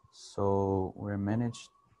 So we're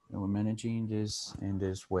managing this in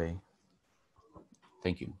this way.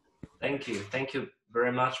 Thank you. Thank you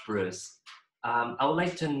very much, Bruce. I would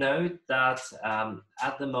like to note that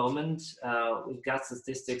at the moment we've got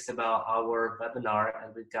statistics about our webinar,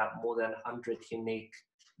 and we've got more than 100 unique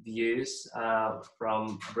views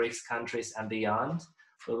from BRICS countries and beyond.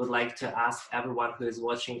 We would like to ask everyone who is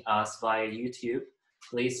watching us via YouTube,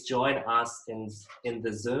 please join us in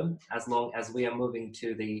the Zoom as long as we are moving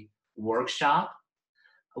to the workshop.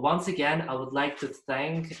 Once again, I would like to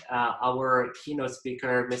thank our keynote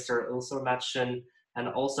speaker, Mr. Ilsur Metshin, and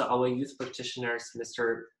also our youth practitioners,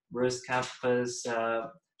 Mr. Bruce Campus,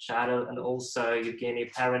 Scheidl, and also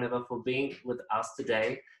Evgenia Parinova, for being with us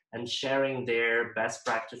today and sharing their best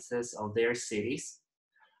practices of their cities.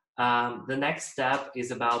 The next step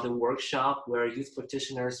is about the workshop, where youth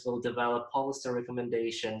practitioners will develop policy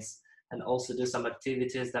recommendations and also do some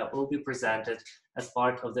activities that will be presented as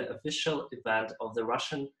part of the official event of the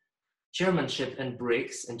Russian chairmanship in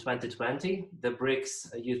BRICS in 2020, the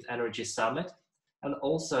BRICS Youth Energy Summit. And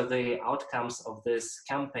also the outcomes of this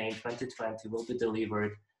campaign 2020 will be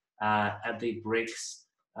delivered at the BRICS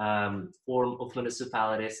Forum of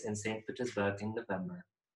Municipalities in St. Petersburg in November.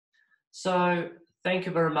 So thank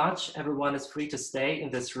you very much. Everyone is free to stay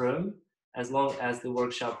in this room as long as the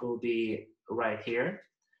workshop will be right here.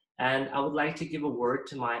 And I would like to give a word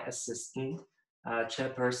to my assistant,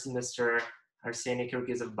 Chairperson, Mr. Arseniy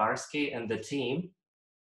Kirgizov-Barsky, and the team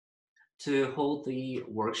to hold the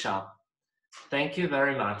workshop. Thank you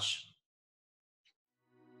very much.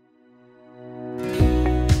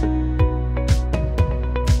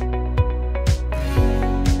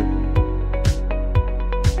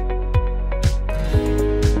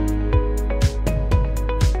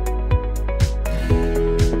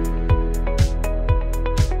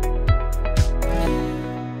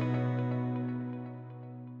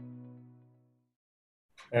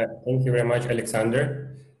 Thank you very much, Alexander.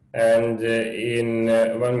 And in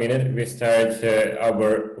 1 minute, we start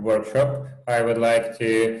our workshop. I would like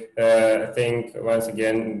to thank once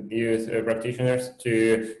again youth practitioners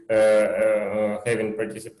to having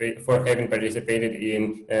participated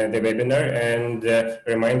in the webinar, and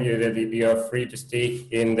remind you that you are free to stay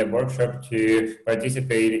in the workshop to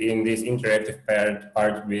participate in this interactive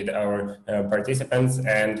part with our participants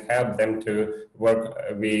and help them to work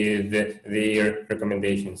with their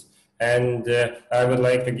recommendations. And I would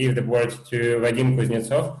like to give the word to Vadim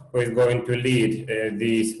Kuznetsov, who is going to lead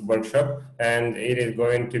this workshop, and it is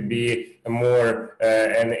going to be a more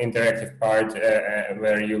an interactive part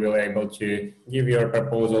where you will be able to give your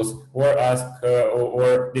proposals or ask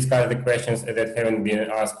or discuss the questions that haven't been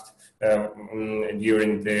asked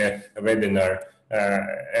during the webinar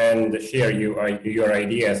and share your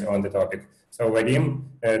ideas on the topic. So Vadim,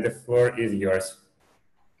 the floor is yours.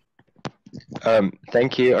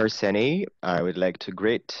 Thank you, Arseniy. I would like to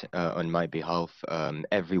greet on my behalf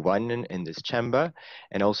everyone in this chamber,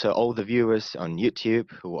 and also all the viewers on YouTube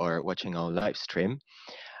who are watching our live stream.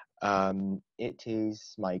 It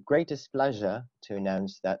is my greatest pleasure to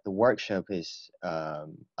announce that the workshop is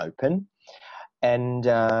open. And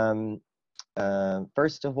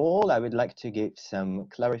first of all, I would like to give some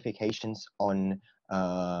clarifications on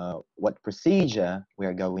what procedure we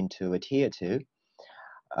are going to adhere to.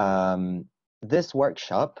 This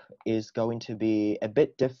workshop is going to be a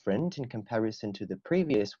bit different in comparison to the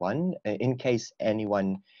previous one, in case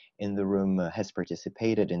anyone in the room has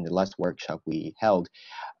participated in the last workshop we held.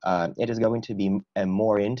 It is going to be a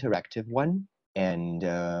more interactive one, and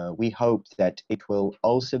we hope that it will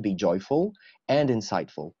also be joyful and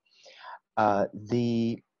insightful.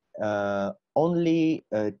 The only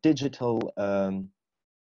digital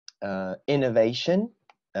innovation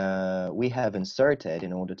we have inserted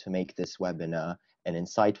in order to make this webinar an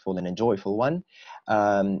insightful and a joyful one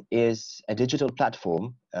is a digital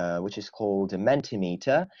platform which is called a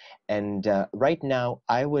Mentimeter. And right now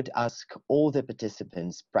I would ask all the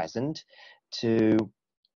participants present to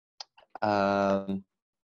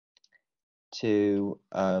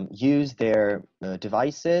use their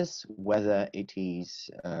devices, whether it is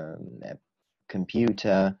a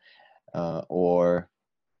computer or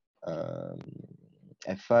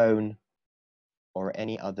a phone or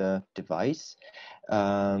any other device.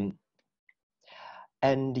 And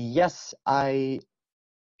yes, I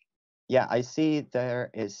see there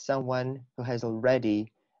is someone who has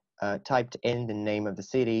already typed in the name of the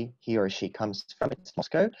city he or she comes from. It's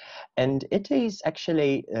Moscow, and it is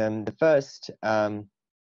actually the first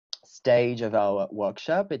stage of our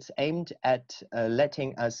workshop. It's aimed at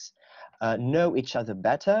letting us know each other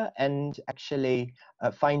better and actually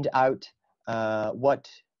find out what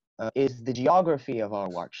is the geography of our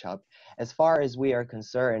workshop. As far as we are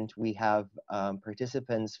concerned, we have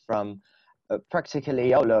participants from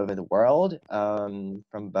practically all over the world,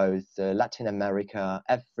 from both Latin America,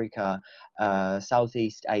 Africa,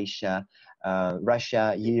 Southeast Asia,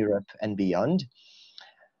 Russia, Europe, and beyond.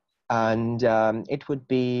 And it would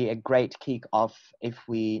be a great kick-off if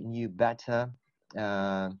we knew better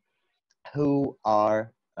who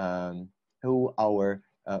our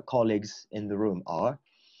colleagues in the room are.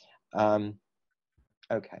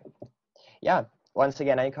 Okay, yeah, once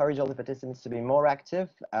again, I encourage all the participants to be more active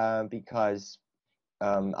because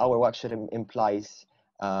our workshop implies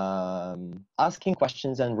asking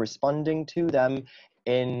questions and responding to them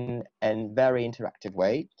in a very interactive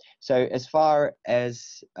way. So as far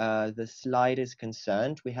as the slide is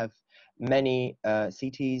concerned, we have many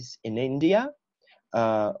cities in India,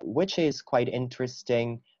 which is quite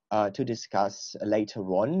interesting to discuss later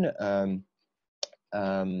on.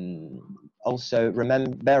 Also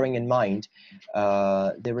bearing in mind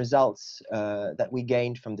the results that we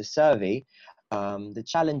gained from the survey, the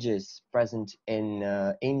challenges present in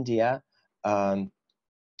India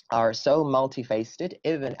are so multifaceted,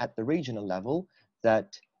 even at the regional level,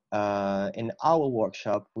 that in our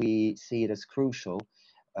workshop, we see it as crucial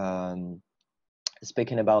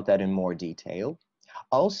speaking about that in more detail.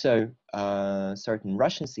 Also, certain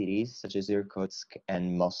Russian cities, such as Irkutsk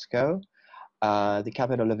and Moscow, the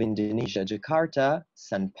capital of Indonesia, Jakarta,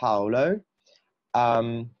 São Paulo,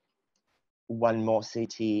 one more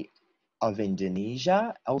city of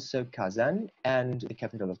Indonesia, also Kazan, and the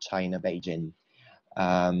capital of China, Beijing.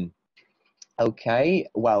 Okay,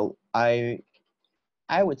 well, I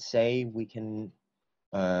would say we can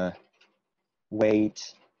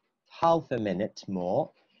wait half a minute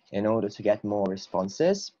more in order to get more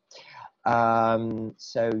responses.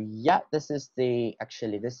 So yeah, this is the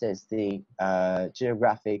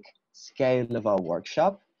geographic scale of our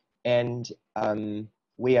workshop, and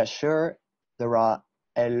we are sure there are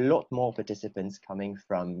a lot more participants coming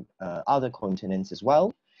from other continents as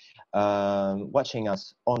well, watching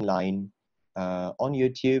us online on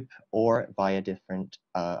YouTube or via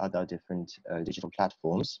other different digital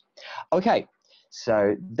platforms. Okay,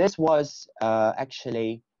 so this was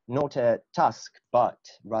actually not a task, but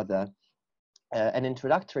rather an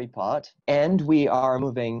introductory part, and we are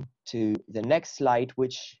moving to the next slide,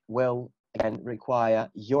 which will again require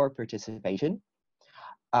your participation.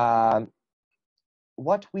 So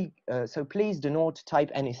please do not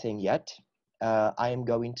type anything yet. I am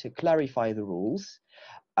going to clarify the rules.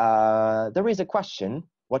 There is a question: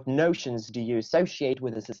 what notions do you associate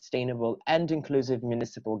with a sustainable and inclusive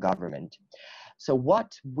municipal government? So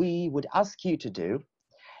what we would ask you to do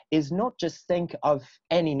is not just think of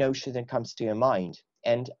any notion that comes to your mind.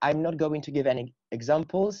 And I'm not going to give any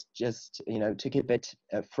examples, just to keep it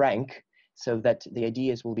frank, so that the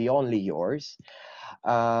ideas will be only yours.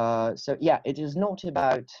 So yeah, it is not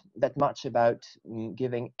that much about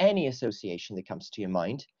giving any association that comes to your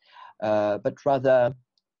mind, but rather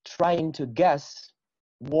trying to guess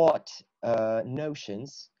what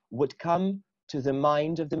notions would come to the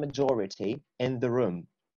mind of the majority in the room.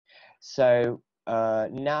 So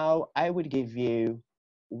now I would give you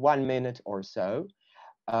 1 minute or so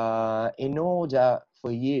in order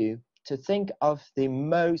for you to think of the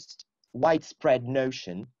most widespread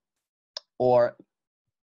notion, or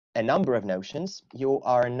a number of notions. You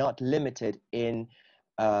are not limited in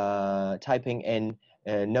typing in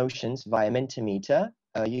notions via Mentimeter.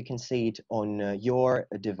 You can see it on your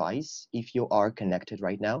device if you are connected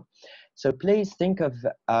right now. So please think of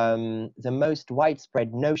the most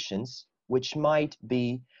widespread notions which might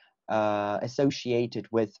be associated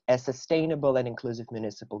with a sustainable and inclusive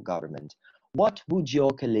municipal government. What would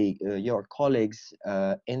your colleagues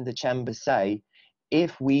in the chamber say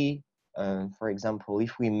if we, for example,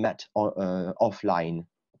 if we met offline,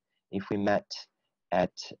 if we met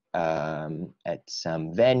at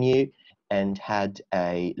some venue and had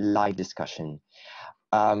a live discussion?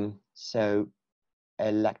 So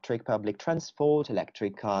electric public transport,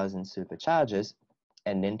 electric cars and superchargers,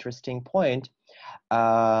 an interesting point.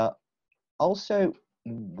 Also,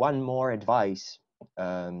 one more advice,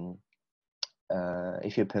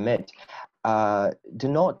 if you permit. Do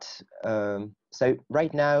not, so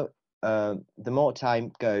right now, the more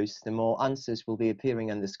time goes, the more answers will be appearing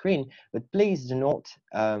on the screen, but please do not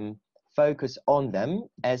focus on them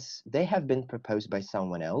as they have been proposed by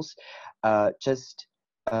someone else. Just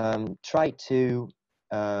try to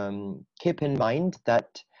keep in mind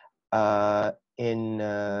that in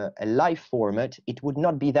a live format, it would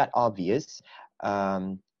not be that obvious.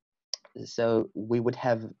 So we would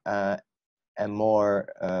have more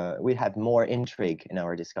intrigue in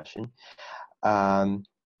our discussion.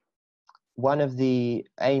 One of the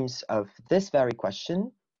aims of this very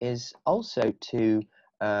question is also to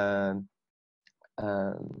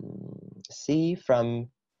see from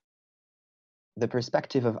the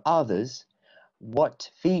perspective of others what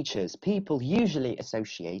features people usually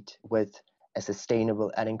associate with a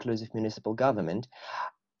sustainable and inclusive municipal government.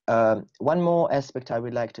 One more aspect I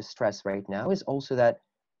would like to stress right now is also that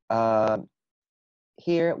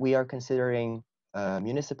here we are considering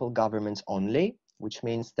municipal governments only, which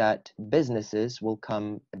means that businesses will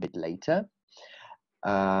come a bit later.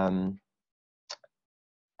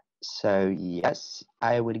 So yes,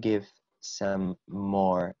 I would give some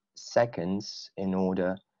more seconds in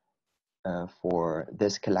order for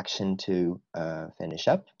this collection to finish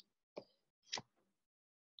up.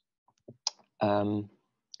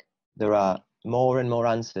 There are more and more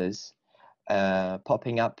answers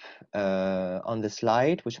popping up on the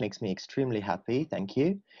slide, which makes me extremely happy. Thank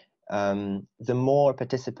you. The more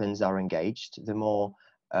participants are engaged, the more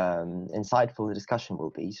insightful the discussion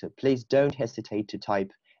will be. So please don't hesitate to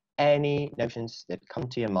type any notions that come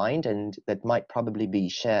to your mind and that might probably be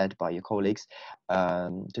shared by your colleagues,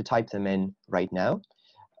 to type them in right now.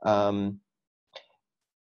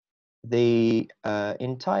 The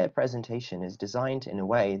entire presentation is designed in a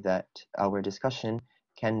way that our discussion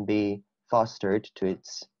can be fostered to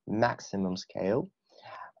its maximum scale.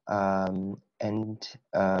 And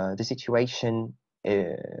the situation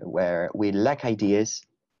where we lack ideas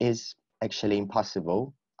is actually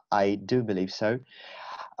impossible. I do believe so.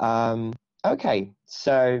 Okay,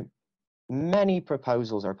 so many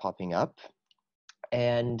proposals are popping up,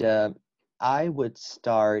 and I would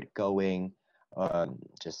start going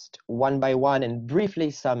just one by one and briefly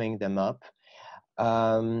summing them up.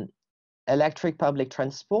 Electric public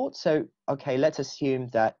transport. So, okay, let's assume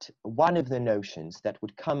that one of the notions that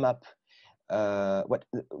would come up,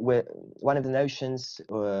 one of the notions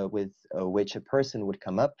with which a person would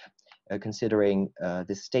come up, considering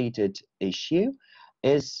the stated issue,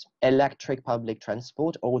 is electric public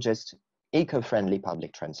transport, or just eco-friendly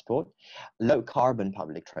public transport, low carbon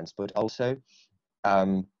public transport also.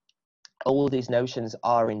 All these notions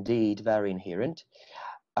are indeed very inherent.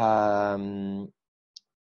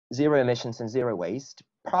 Zero emissions and zero waste,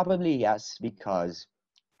 probably yes, because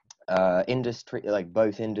industry, like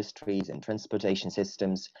both industries and transportation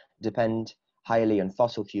systems, depend highly on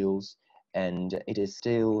fossil fuels, and it is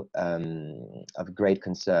still of great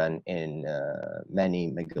concern in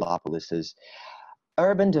many megalopolises.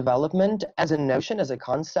 Urban development as a notion, as a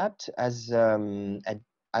concept, as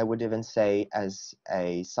I would even say as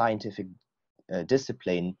a scientific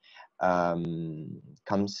discipline,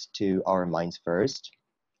 comes to our minds first.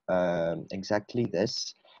 Exactly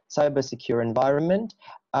this. Cybersecure environment.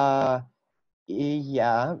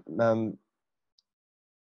 Yeah.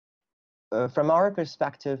 From our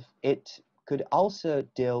perspective, it could also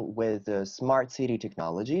deal with smart city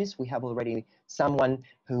technologies. We have already someone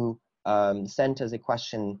who sent us a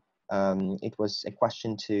question. It was a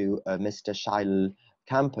question to Mr. Scheidl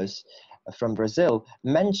campus from Brazil,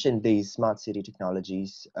 mentioned these smart city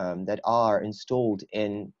technologies that are installed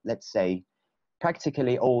in, let's say,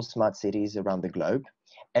 practically all smart cities around the globe.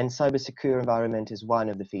 And cybersecure environment is one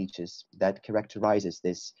of the features that characterizes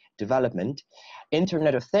this development.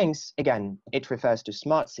 Internet of Things, again, it refers to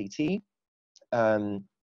smart city.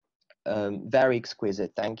 Very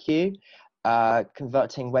exquisite, thank you.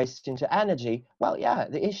 Converting waste into energy. Well, yeah,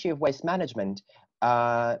 the issue of waste management.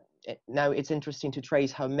 Now it's interesting to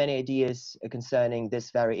trace how many ideas concerning this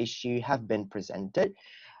very issue have been presented.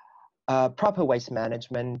 Proper waste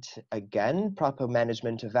management, again, proper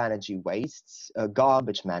management of energy wastes,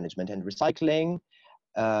 garbage management and recycling.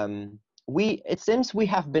 It seems we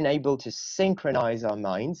have been able to synchronize our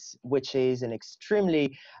minds, which is an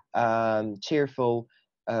extremely cheerful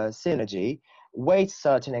synergy. Waste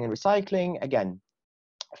sorting and recycling, again,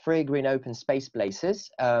 free, green, open space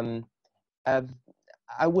places. I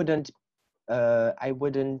wouldn't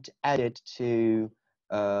add it to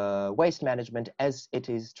waste management, as it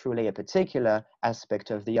is truly a particular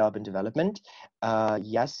aspect of the urban development.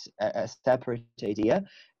 Yes, a separate idea.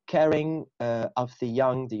 Caring of the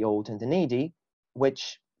young, the old, and the needy,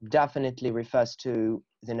 which definitely refers to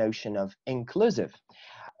the notion of inclusive.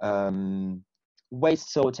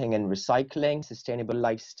 Waste sorting and recycling, sustainable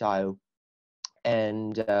lifestyle,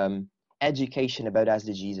 and education about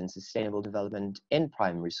SDGs and sustainable development in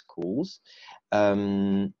primary schools.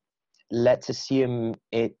 Let's assume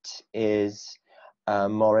it is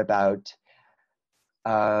more about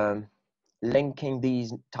linking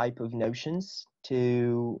these type of notions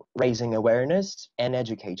to raising awareness and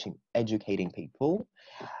educating people.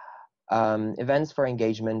 Events for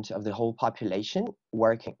engagement of the whole population,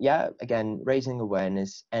 working, yeah, again, raising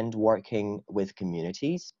awareness and working with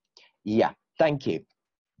communities. Yeah, thank you.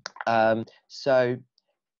 So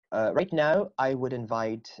right now, I would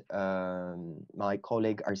invite my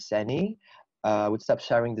colleague Arseny. Would stop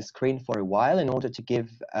sharing the screen for a while in order to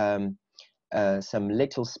give some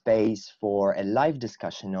little space for a live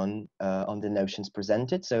discussion on the notions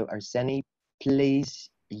presented. So Arseny, please,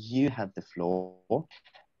 you have the floor.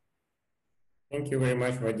 Thank you very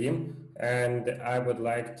much, Vadim. And I would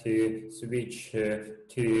like to switch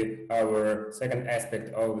to our second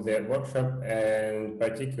aspect of the workshop, and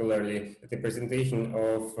particularly the presentation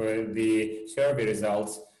of the survey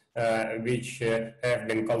results, which have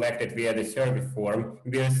been collected via the survey form.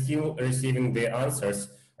 We are still receiving the answers,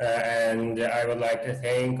 and I would like to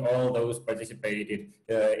thank all those participated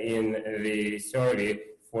in the survey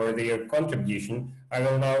for their contribution. I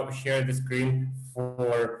will now share the screen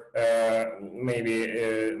for maybe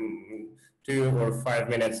 2 or 5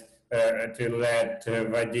 minutes to let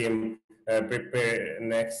Vadim prepare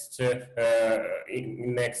next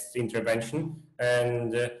intervention,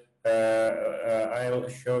 and I'll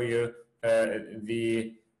show you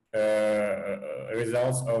the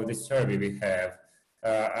results of the survey we have.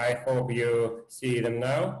 I hope you see them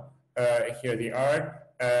now. Here they are.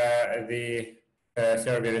 The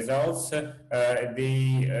survey results.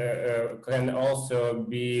 They can also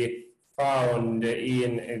be found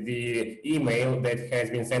in the email that has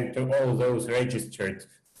been sent to all those registered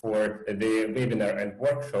for the webinar and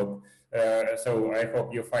workshop. So I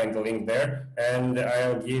hope you find the link there, and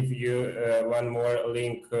I'll give you one more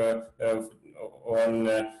link on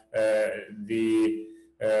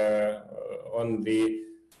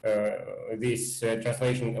this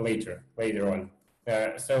translation later on.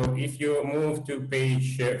 So if you move to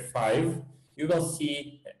page 5, you will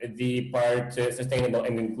see the part sustainable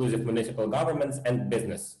and inclusive municipal governments and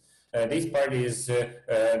business. This part is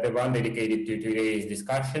the one dedicated to today's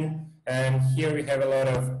discussion, and here we have a lot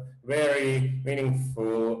of very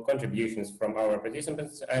meaningful contributions from our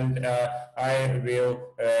participants, and I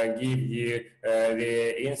will give you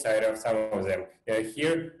the insight of some of them.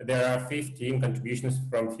 Here there are 15 contributions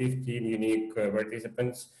from 15 unique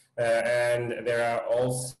participants, and there are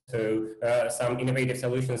also some innovative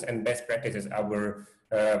solutions and best practices our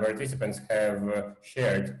participants have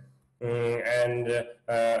shared. And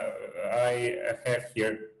I have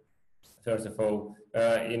here, first of all,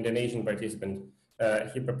 Indonesian participant.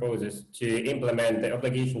 He proposes to implement the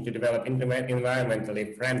obligation to develop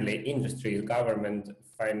environmentally friendly industries. Government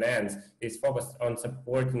finance is focused on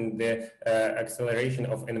supporting the acceleration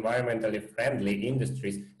of environmentally friendly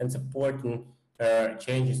industries and supporting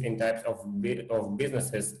changes in types of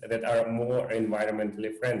businesses that are more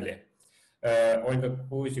environmentally friendly. Olga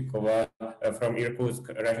Kuzikova from Irkutsk,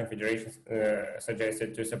 Russian Federation,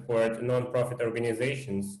 suggested to support non-profit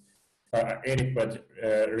organizations adequate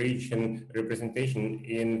region representation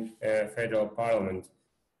in federal parliament.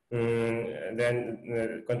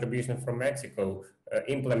 Then contribution from Mexico,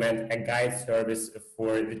 implement a guide service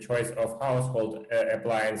for the choice of household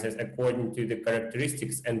appliances according to the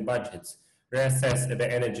characteristics and budgets. Reassess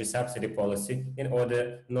the energy subsidy policy in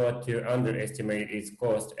order not to underestimate its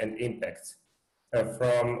cost and impacts.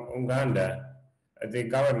 From Uganda, the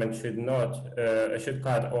government should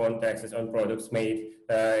cut on taxes on products made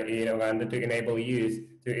in Uganda to enable youth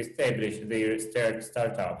to establish their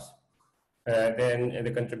startups. Then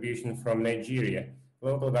the contribution from Nigeria.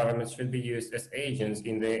 Local governments should be used as agents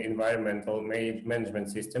in the environmental management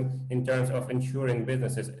system in terms of ensuring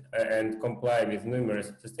businesses and comply with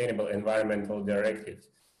numerous sustainable environmental directives.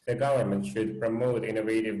 The government should promote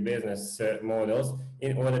innovative business models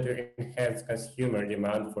in order to enhance consumer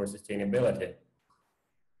demand for sustainability.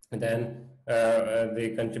 And then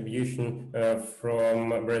the contribution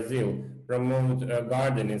from Brazil, promote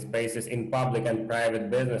gardening spaces in public and private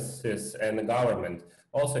businesses and government,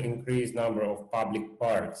 also increase number of public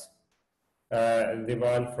parks. The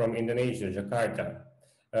one from Indonesia, Jakarta.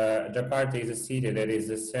 Jakarta is a city that is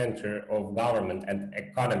the center of government and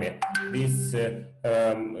economy. This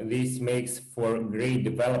makes for great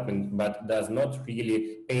development, but does not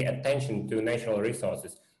really pay attention to natural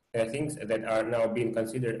resources. Things that are now being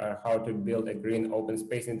considered are how to build a green open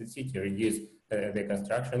space in the city, reduce the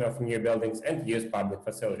construction of new buildings, and use public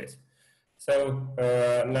facilities. So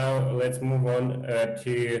now let's move on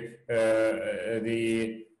to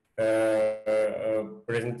the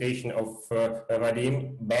presentation of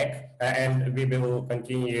Vadim back, and we will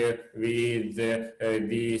continue with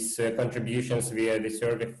these contributions via the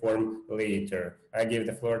survey form later. I give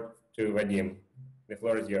the floor to Vadim. The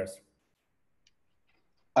floor is yours.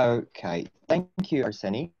 Okay, thank you,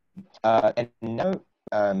 Arseny. And now,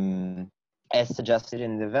 as suggested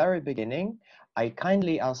in the very beginning, I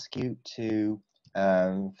kindly ask you to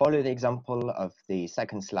follow the example of the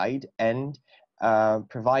second slide and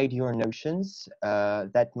provide your notions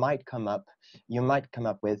that might come up, you might come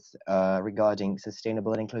up with regarding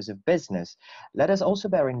sustainable and inclusive business. Let us also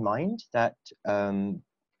bear in mind that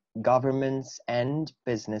governments and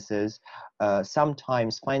businesses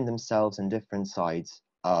sometimes find themselves on different sides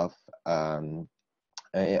of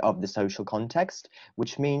the social context,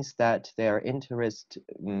 which means that their interests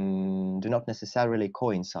do not necessarily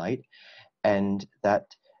coincide, and that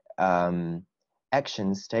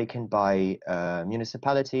actions taken by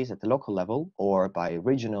municipalities at the local level or by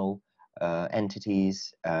regional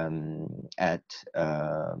entities at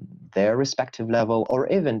their respective level, or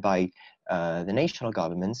even by the national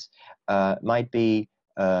governments, might be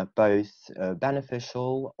both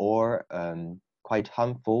beneficial or quite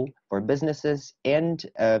harmful for businesses, and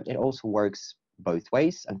it also works both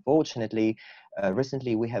ways. Unfortunately,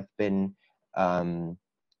 recently we have been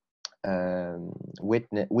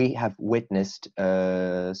we have witnessed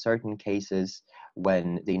certain cases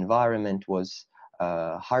when the environment was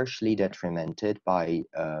harshly detrimented by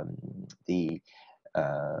the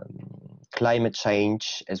climate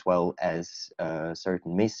change, as well as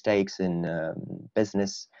certain mistakes in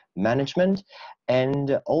business management,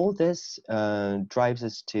 and all this drives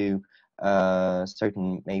us to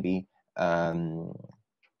certain maybe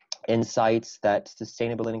insights that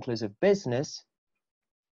sustainable and inclusive business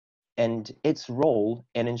and its role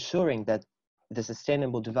in ensuring that the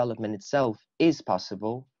sustainable development itself is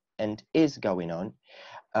possible and is going on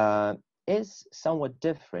is somewhat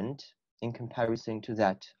different in comparison to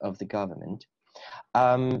that of the government.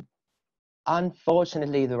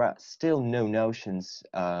 Unfortunately, there are still no notions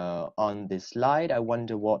on this slide. I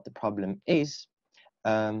wonder what the problem is.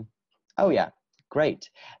 Oh yeah, great.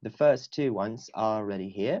 The first two ones are already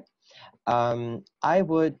here. I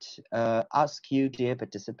would ask you, dear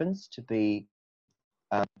participants, to be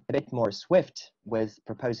a bit more swift with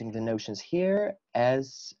proposing the notions here,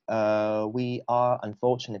 as we are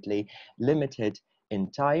unfortunately limited in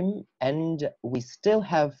time, and we still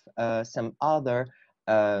have some other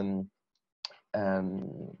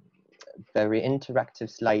very interactive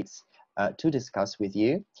slides to discuss with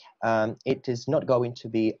you. It is not going to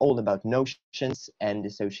be all about notions and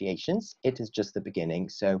associations. It is just the beginning.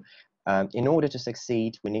 So in order to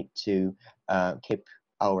succeed, we need to keep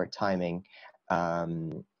our timing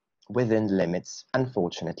within limits,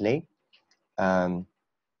 unfortunately.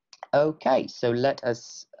 Okay, so let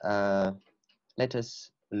us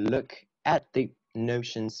look at the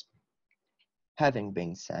notions having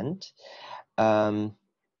been sent.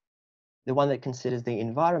 The one that considers the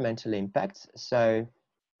environmental impacts. So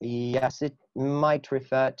yes, it might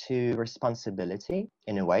refer to responsibility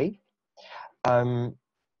in a way.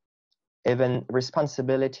 Even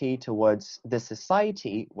responsibility towards the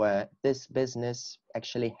society where this business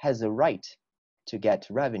actually has a right to get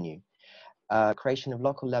revenue. Creation of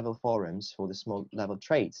local level forums for the small level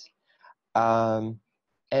trades. An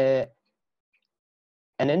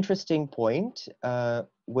interesting point,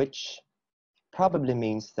 which probably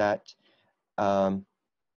means that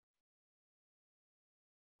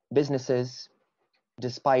businesses,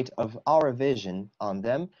 despite of our vision on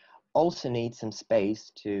them, also need some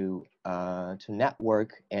space to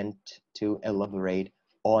network and to elaborate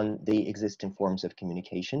on the existing forms of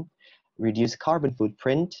communication, reduce carbon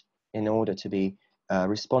footprint in order to be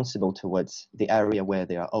responsible towards the area where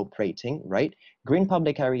they are operating, right? Green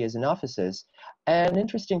public areas and offices. An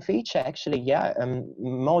interesting feature, actually, yeah,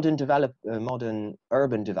 modern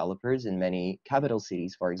urban developers in many capital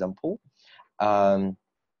cities, for example,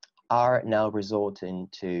 are now resorting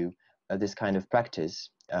to this kind of practice.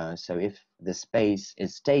 So if the space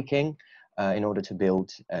is taken in order to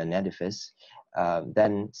build an edifice,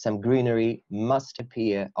 then some greenery must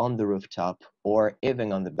appear on the rooftop or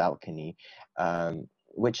even on the balcony,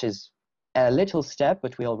 which is a little step,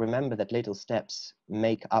 but we all remember that little steps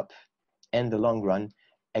make up, in the long run,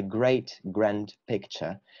 a great grand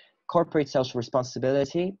picture. Corporate social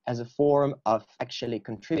responsibility as a form of actually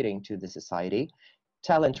contributing to the society.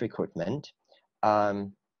 Talent recruitment.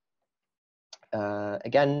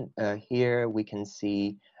 Again, here we can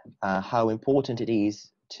see how important it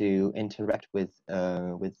is to interact with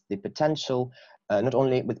the potential, not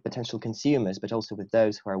only with potential consumers, but also with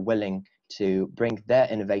those who are willing to bring their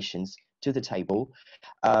innovations to the table.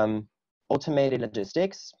 Automated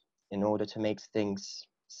logistics, in order to make things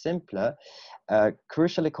simpler.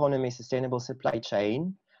 Crucial economy, sustainable supply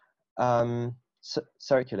chain,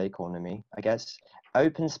 circular economy, I guess.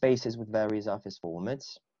 Open spaces with various office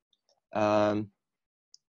formats. And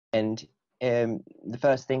the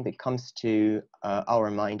first thing that comes to our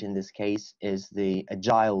mind in this case is the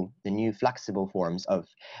agile, the new flexible forms of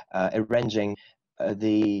arranging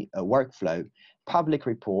the workflow. Public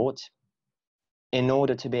report, in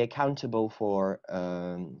order to be accountable for,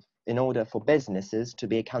 in order for businesses to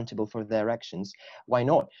be accountable for their actions. Why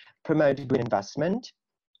not promote green investment,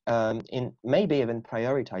 maybe even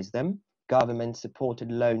prioritize them?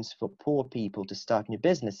 Government-supported loans for poor people to start new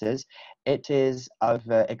businesses. It is of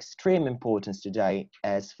extreme importance today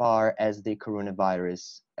as far as the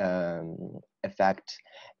coronavirus effect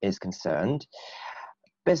is concerned.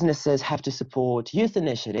 Businesses have to support youth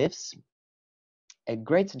initiatives. A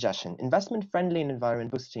great suggestion: investment-friendly and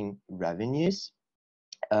environment-boosting revenues,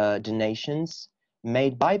 donations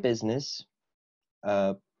made by business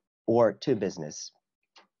or to business.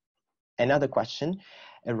 Another question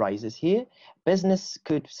arises here. Business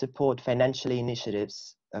could support financially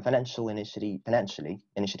initiatives financial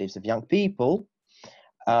initiatives of young people.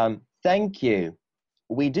 Thank you.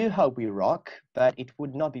 We do hope we rock, but it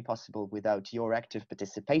would not be possible without your active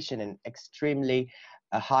participation and extremely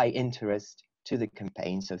high interest to the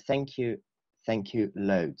campaign. So thank you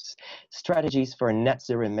loads. Strategies for net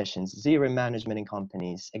zero emissions, zero management in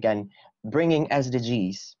companies, again, bringing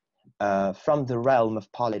SDGs from the realm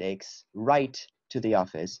of politics right to the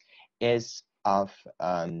office is of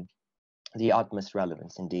the utmost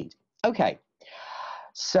relevance indeed. Okay,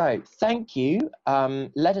 so thank you.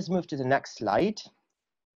 Let us move to the next slide.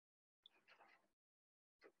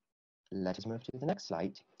 Let us move to the next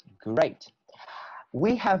slide. Great.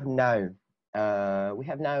 We have now,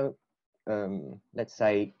 let's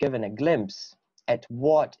say, given a glimpse at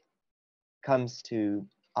what comes to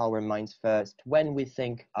our minds first when we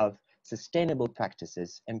think of sustainable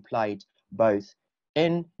practices employed both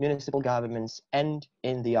in municipal governments and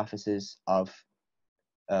in the offices of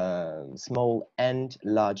small and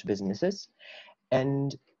large businesses.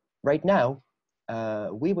 And right now,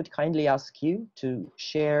 we would kindly ask you to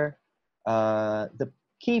share the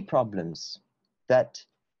key problems that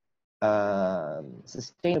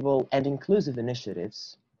sustainable and inclusive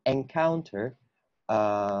initiatives encounter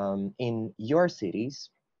in your cities.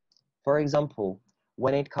 For example,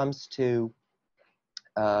 when it comes to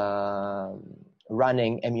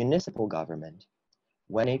running a municipal government,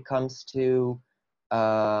 when it comes to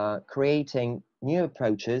creating new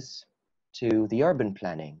approaches to the urban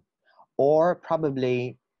planning, or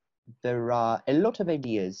probably there are a lot of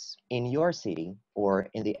ideas in your city or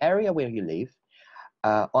in the area where you live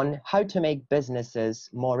on how to make businesses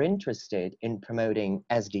more interested in promoting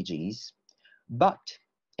SDGs. But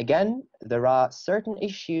again, there are certain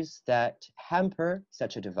issues that hamper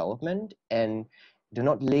such a development and do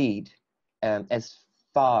not lead as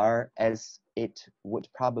far as it would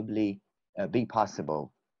probably be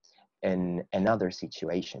possible in another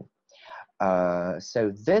situation.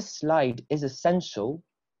 So this slide is essential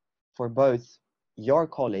for both your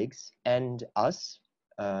colleagues and us,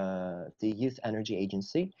 the Youth Energy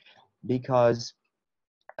Agency, because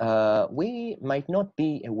we might not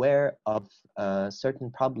be aware of certain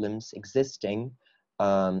problems existing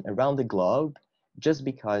around the globe just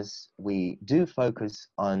because we do focus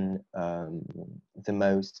on the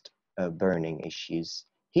most burning issues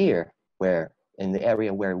here, where in the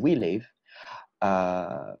area where we live.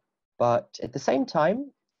 But at the same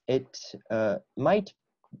time, it might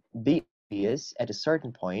be obvious at a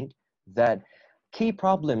certain point that key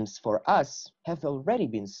problems for us have already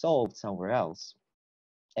been solved somewhere else.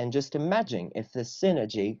 And just imagine if the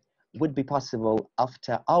synergy would be possible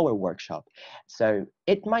after our workshop. So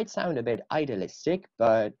it might sound a bit idealistic,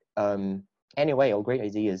 but anyway, all great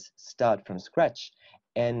ideas start from scratch.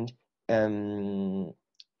 And one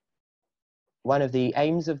of the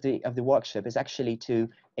aims of the workshop is actually to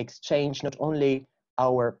exchange not only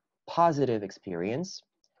our positive experience,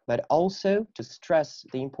 but also to stress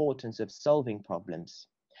the importance of solving problems.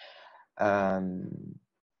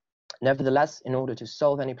 Nevertheless, in order to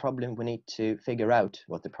solve any problem, we need to figure out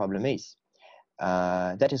what the problem is.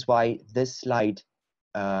 That is why this slide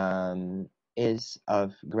is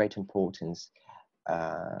of great importance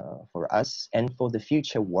for us and for the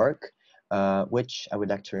future work, which I would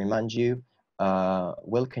like to remind you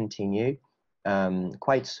will continue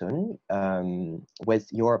quite soon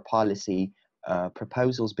with your policy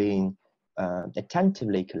proposals being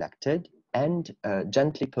attentively collected and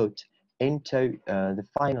gently put into the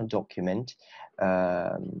final document,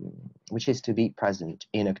 which is to be present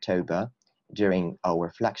in October during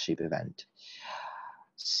our flagship event.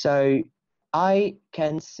 So I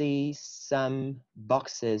can see some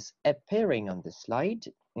boxes appearing on the slide.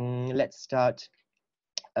 Let's start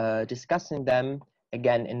discussing them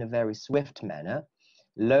again in a very swift manner.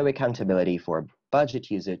 Low accountability for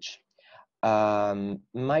budget usage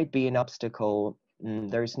might be an obstacle.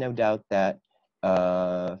 There is no doubt that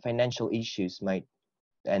financial issues might,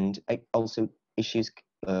 and also issues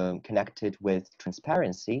connected with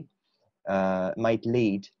transparency, might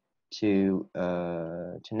lead to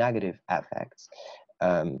negative effects.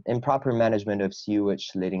 Improper management of sewage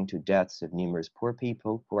leading to deaths of numerous poor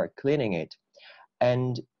people who are cleaning it.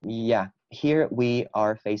 And yeah, here we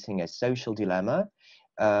are facing a social dilemma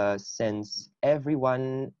since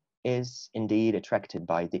everyone is indeed attracted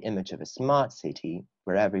by the image of a smart city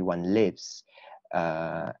where everyone lives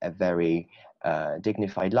a very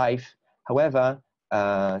dignified life. However,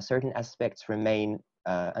 certain aspects remain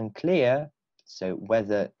unclear. So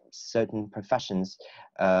whether certain professions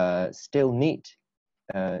still need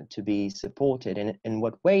to be supported, and in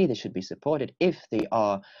what way they should be supported if they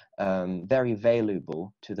are very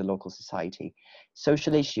valuable to the local society.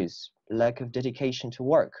 Social issues, lack of dedication to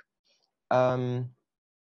work.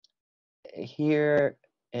 Here,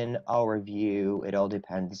 in our view, it all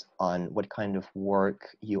depends on what kind of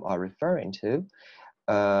work you are referring to.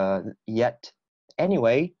 Yet,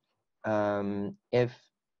 anyway, if,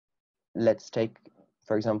 let's take,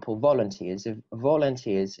 for example, volunteers.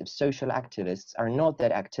 If social activists are not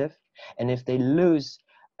that active, and if they lose,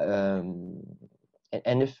 and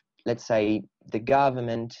if, let's say, the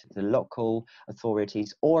government, the local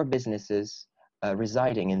authorities, or businesses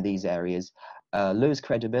residing in these areas lose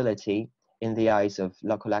credibility in the eyes of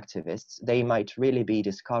local activists, they might really be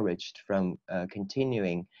discouraged from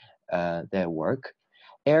continuing their work.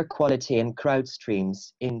 Air quality and crowd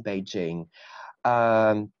streams in Beijing.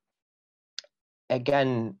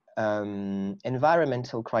 Again,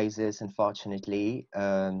 environmental crisis, unfortunately,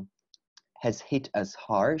 has hit us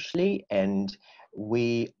harshly, and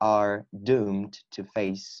we are doomed to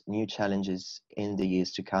face new challenges in the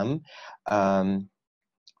years to come.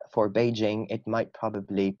 For Beijing, it might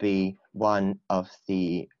probably be one of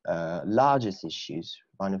the largest issues,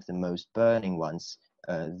 one of the most burning ones,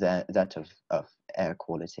 that of air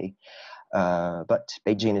quality. But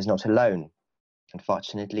Beijing is not alone,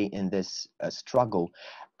 unfortunately, in this struggle.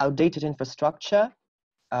 Outdated infrastructure,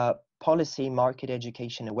 policy, market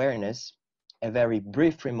education awareness, a very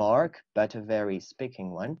brief remark, but a very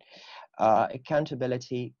speaking one.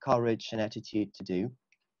 Accountability, courage, and attitude to do.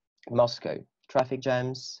 Moscow, traffic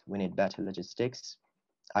jams, we need better logistics.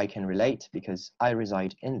 I can relate because I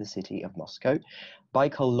reside in the city of Moscow.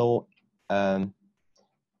 Baikal law,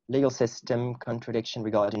 legal system, contradiction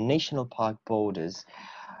regarding national park borders.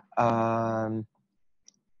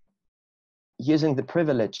 Using the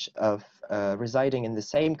privilege of residing in the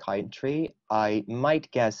same country, I might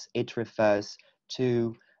guess it refers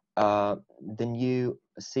to the new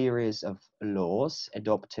series of laws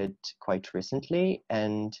adopted quite recently,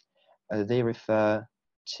 and they refer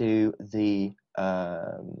to the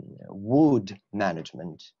wood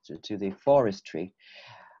management, to the forestry.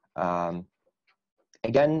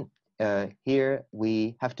 Again, here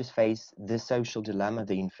we have to face the social dilemma,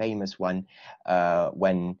 the infamous one,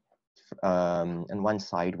 when on one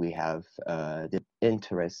side we have the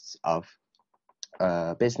interests of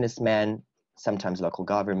businessmen, sometimes local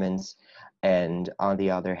governments, and on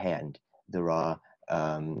the other hand, there are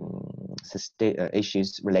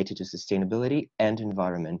issues related to sustainability and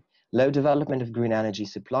environment. Low development of green energy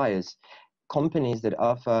suppliers, companies that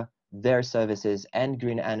offer their services and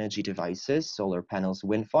green energy devices, solar panels,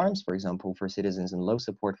 wind farms, for example, for citizens, and low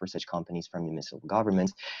support for such companies from municipal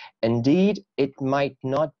governments. Indeed, it might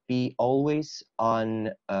not be always on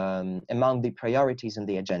among the priorities in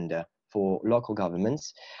the agenda for local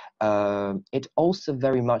governments. It also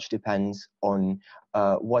very much depends on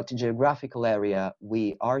what geographical area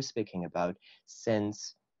we are speaking about,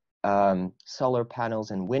 since solar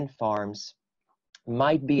panels and wind farms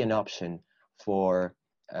might be an option for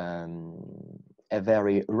a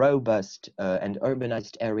very robust and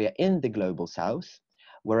urbanized area in the global south,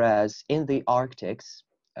 whereas in the Arctic,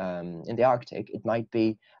 it might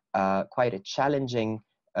be quite a challenging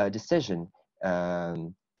decision.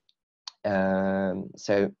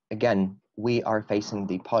 So again, we are facing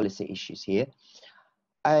the policy issues here,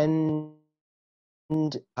 and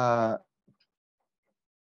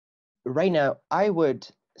right now I would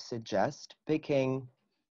suggest picking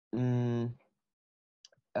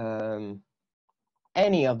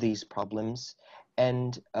any of these problems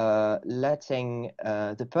and letting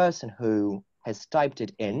the person who has typed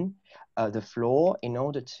it in the floor in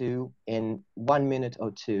order to, in 1 minute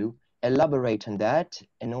or two, elaborate on that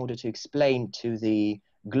in order to explain to the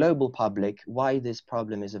global public why this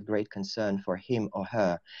problem is of great concern for him or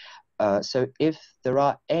her. So if there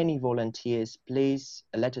are any volunteers, please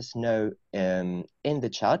let us know in the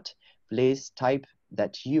chat. Please type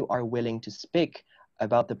that you are willing to speak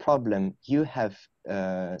about the problem you have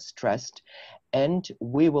stressed, and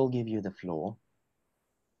we will give you the floor.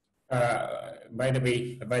 By the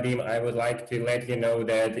way, Vadim, I would like to let you know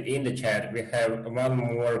that in the chat we have one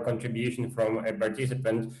more contribution from a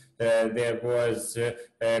participant. There was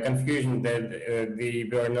confusion that we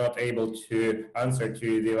were not able to answer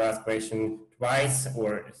to the last question twice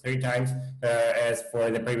or 3 times as for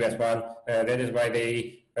the previous one. That is why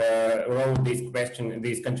they wrote this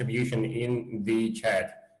contribution in the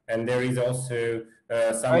chat. And there is also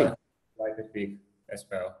someone who would like to speak as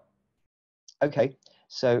well. Okay.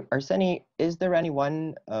 So, Arseny, is there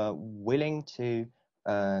anyone willing to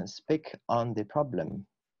speak on the problem?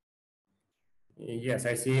 Yes,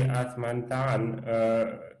 I see Athman Tan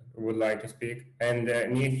would like to speak, and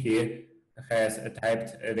Nithi has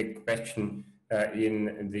typed the question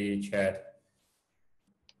in the chat.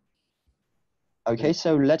 Okay,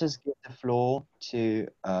 so let us give the floor to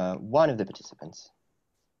one of the participants.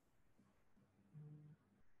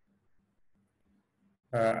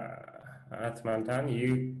 Athman Tan,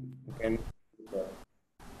 you can.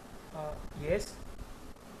 Yes.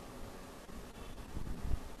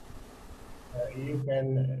 You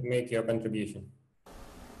can make your contribution.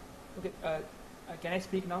 Okay. Can I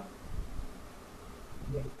speak now?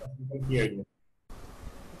 Yes, we can hear you.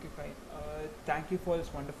 Okay, fine. Thank you for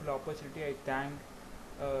this wonderful opportunity. I thank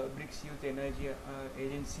BRICS Youth Energy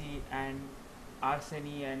Agency and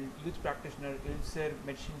Arseni and youth practitioner Ilsur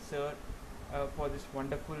Metshin sir for this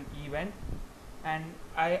wonderful event. And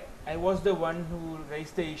I was the one who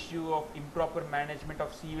raised the issue of improper management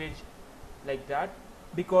of sewage like that,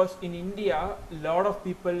 because in India a lot of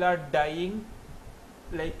people are dying,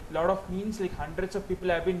 like hundreds of people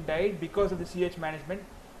have been died because of the sewage management,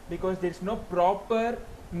 because there is no proper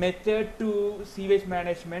method to sewage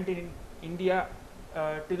management in India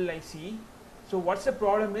till I see. So what's the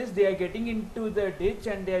problem is they are getting into the ditch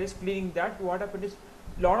and they are just cleaning that. What happened is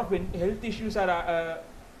lot of health issues are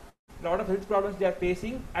lot of health problems they are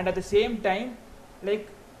facing, and at the same time, like,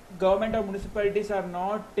 government or municipalities are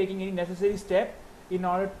not taking any necessary step in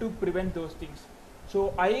order to prevent those things.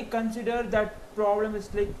 So I consider that problem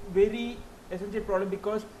is like very essential problem,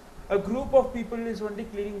 because a group of people is only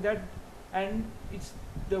cleaning that, and it's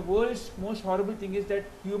the world's most horrible thing is that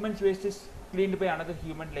human's waste is cleaned by another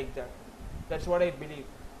human like that. That's what I believe.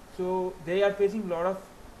 So they are facing a lot of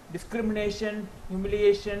discrimination,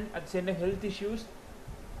 humiliation, at the same time health issues.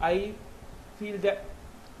 I believe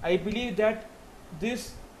that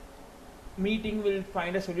this meeting will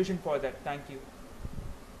find a solution for that. Thank you.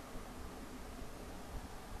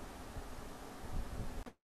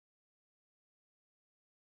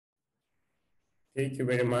 Thank you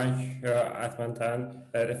very much, Athman Tan,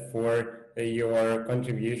 for your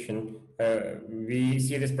contribution. We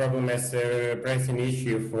see this problem as a pressing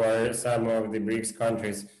issue for some of the BRICS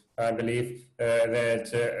countries. I believe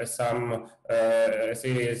that some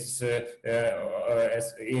cities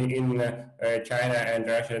in China and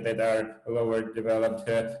Russia that are lower developed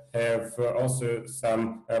have also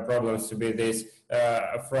some problems with this.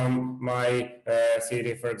 From my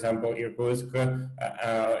city, for example, Irkutsk,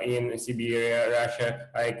 in Siberia, Russia,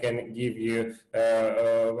 I can give you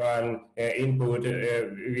one input.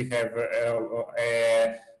 We have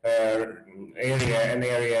an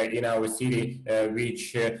area in our city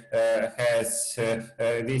which has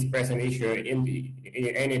this present issue.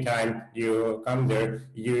 Anytime you come there,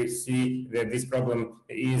 you see that this problem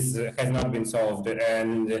has not been solved,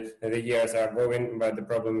 and the years are going, but the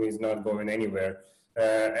problem is not going anywhere.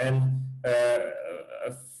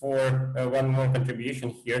 For one more contribution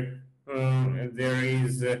here, there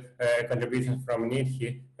is a contribution from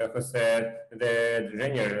Nithi, who said that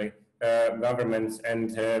generally governments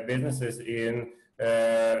and businesses in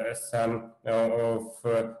some of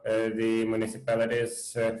the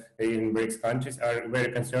municipalities in BRICS countries are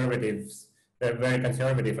very conservative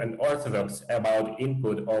and orthodox about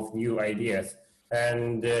input of new ideas,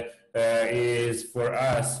 and is for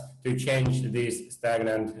us to change this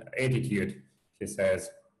stagnant attitude, he says.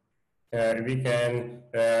 We can,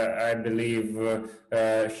 I believe,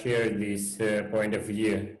 share this point of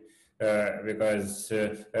view. Because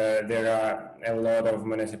there are a lot of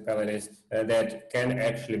municipalities that can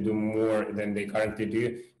actually do more than they currently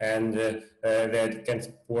do, and that can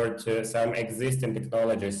support some existing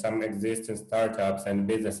technologies, some existing startups and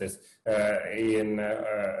businesses in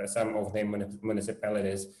some of the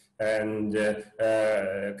municipalities, and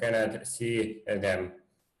cannot see them.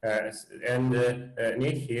 And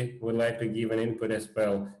Nithi would like to give an input as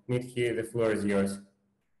well. Nithi, the floor is yours.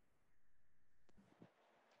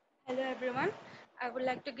 Hello everyone. I would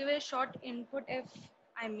like to give a short input if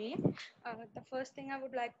I may. The first thing I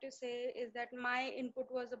would like to say is that my input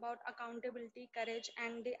was about accountability, courage,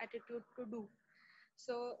 and the attitude to do.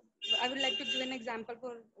 So I would like to give an example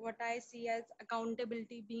for what I see as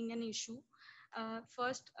accountability being an issue.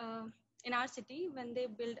 First, in our city, when they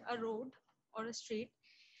build a road or a street,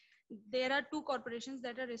 there are two corporations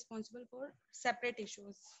that are responsible for separate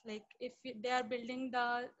issues. Like if they are building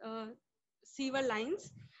the sewer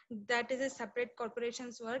lines, that is a separate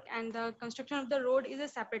corporation's work, and the construction of the road is a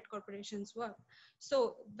separate corporation's work.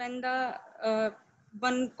 So when the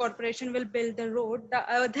one corporation will build the road, the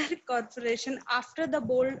other corporation, after the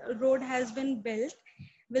road has been built,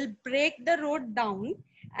 will break the road down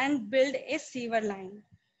and build a sewer line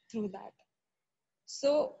through that.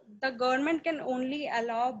 So the government can only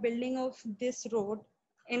allow building of this road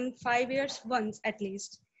in 5 years once at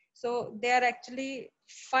least. So they are actually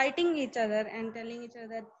fighting each other and telling each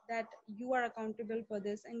other that you are accountable for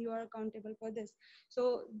this and you are accountable for this.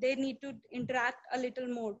 So they need to interact a little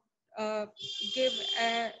more, give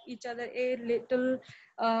each other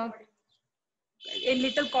uh, a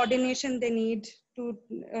little coordination they need to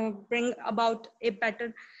bring about a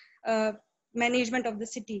better management of the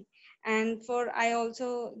city. And I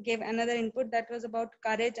also gave another input that was about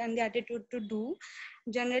courage and the attitude to do.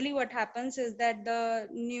 Generally what happens is that the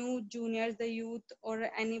new juniors, the youth, or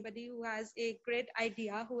anybody who has a great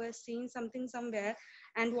idea, who has seen something somewhere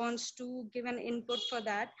and wants to give an input for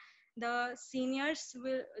that, the seniors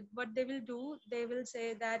will, what they will do, they will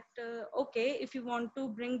say that okay, if you want to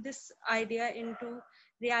bring this idea into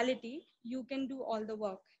reality, you can do all the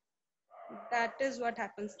work. That is what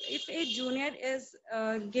happens. If a junior is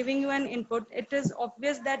giving you an input, it is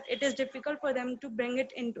obvious that it is difficult for them to bring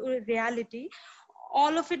it into reality,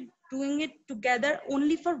 all of it doing it together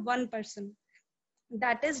only for one person.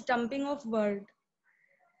 That is dumping of word.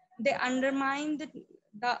 They undermine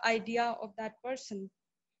the idea of that person.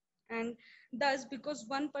 And thus, because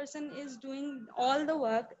one person is doing all the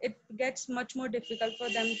work, it gets much more difficult for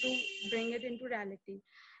them to bring it into reality.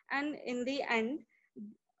 And in the end,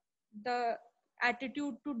 the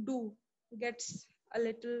attitude to do gets a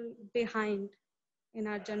little behind in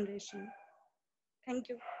our generation. Thank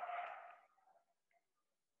you.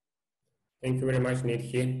 Thank you very much,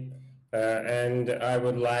 Nidhi. And I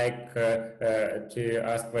would like to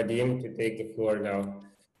ask Vadim to take the floor now.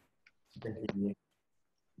 Continue.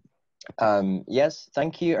 Yes,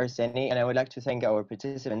 thank you, Arseni, and I would like to thank our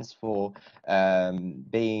participants for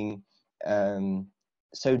being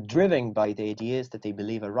so driven by the ideas that they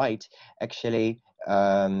believe are right. Actually,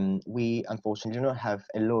 we unfortunately do not have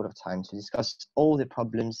a lot of time to discuss all the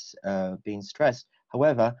problems being stressed.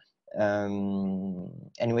 However,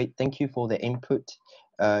 anyway, thank you for the input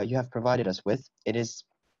you have provided us with. It is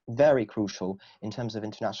very crucial in terms of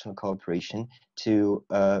international cooperation to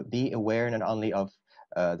be aware not only of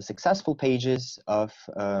the successful pages of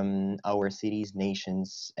our cities,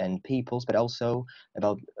 nations, and peoples, but also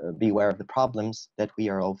about be aware of the problems that we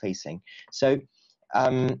are all facing. So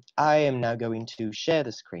I am now going to share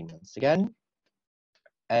the screen once again,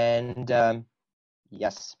 and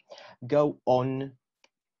yes, go on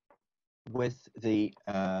with the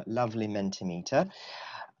lovely Mentimeter.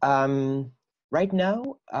 Right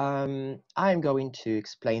now, I'm going to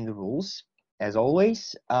explain the rules. As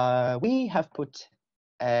always, we have put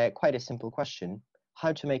quite a simple question: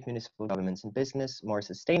 how to make municipal governments and business more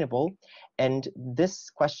sustainable. And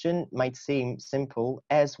this question might seem simple,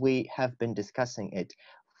 as we have been discussing it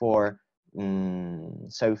for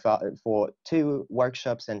so far, for 2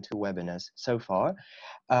 workshops and 2 webinars so far.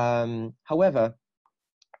 However,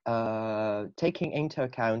 taking into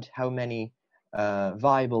account how many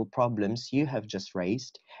viable problems you have just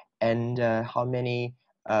raised, and how many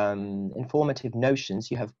informative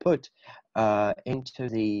notions you have put into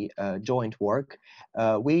the joint work,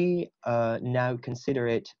 we now consider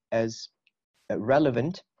it as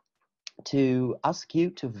relevant to ask you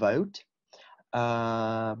to vote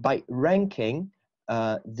by ranking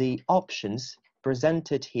the options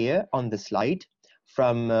presented here on the slide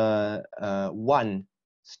from 1,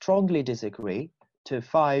 strongly disagree, to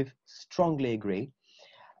 5, strongly agree.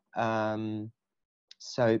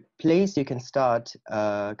 So please, you can start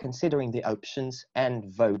considering the options and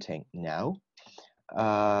voting now.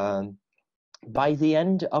 By the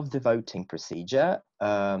end of the voting procedure,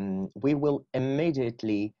 we will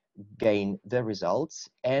immediately gain the results,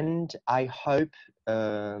 and I hope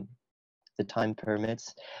the time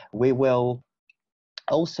permits, we will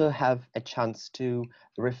also have a chance to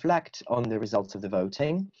reflect on the results of the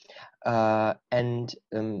voting and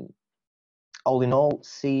all in all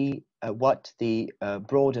see what the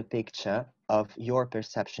broader picture of your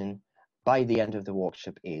perception by the end of the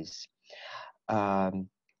workshop is.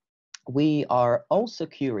 We are also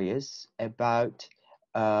curious about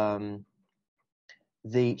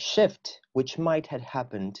the shift which might have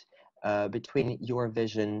happened between your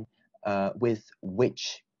vision with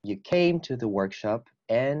which you came to the workshop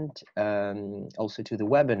and also to the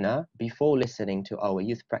webinar before listening to our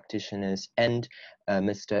youth practitioners and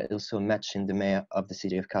Mr. Ilsur Metshin, the mayor of the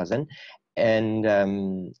city of Kazan, and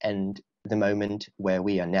the moment where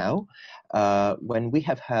we are now, when we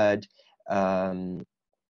have heard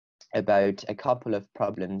about a couple of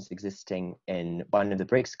problems existing in one of the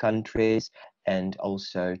BRICS countries and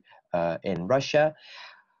also in Russia.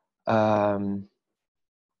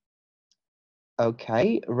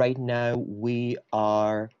 Okay, right now we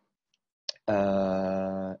are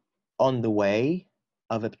on the way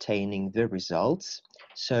of obtaining the results.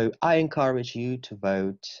 So I encourage you to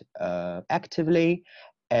vote actively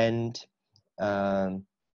and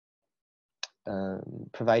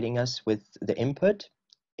providing us with the input.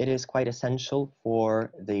 It is quite essential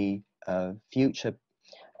for the future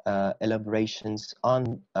elaborations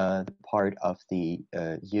on the part of the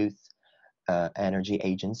Youth Energy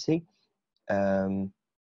Agency,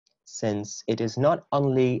 since it is not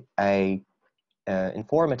only a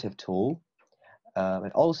informative tool,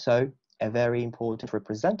 but also a very important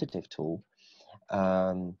representative tool.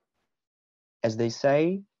 As they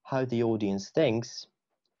say, how the audience thinks,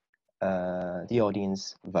 the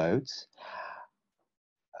audience votes.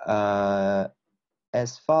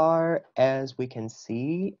 As far as we can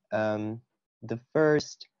see, the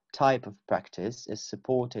first type of practice is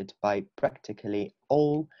supported by practically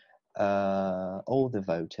all the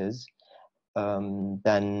voters.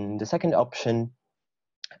 Then the second option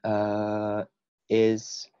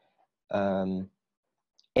is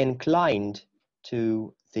inclined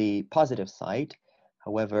to the positive side.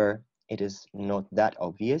 However, it is not that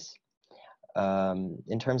obvious.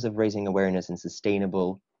 In terms of raising awareness and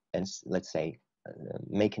sustainable, and let's say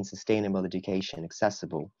making sustainable education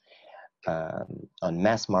accessible on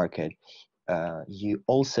mass market, you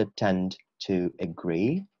also tend to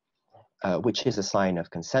agree, which is a sign of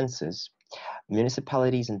consensus.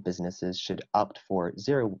 Municipalities and businesses should opt for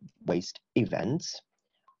zero waste events.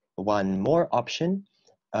 One more option,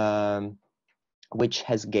 which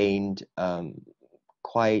has gained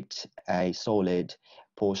quite a solid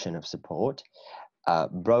portion of support,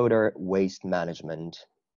 broader waste management,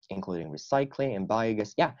 including recycling and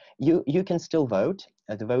biogas. Yeah, you can still vote.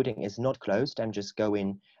 The voting is not closed. I'm just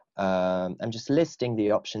listing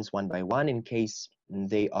the options one by one in case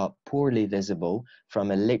they are poorly visible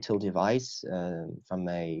from a little device, from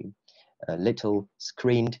a little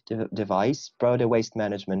screened device. Broader waste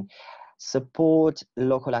management, support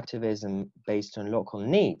local activism based on local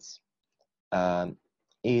needs,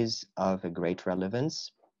 is of a great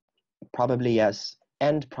relevance. Probably yes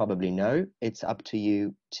and probably no. It's up to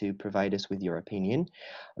you to provide us with your opinion.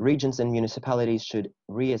 Regions and municipalities should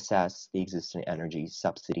reassess the existing energy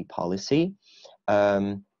subsidy policy.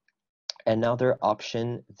 Another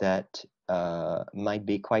option that might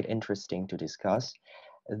be quite interesting to discuss.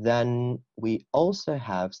 Then we also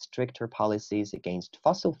have stricter policies against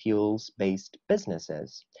fossil fuels-based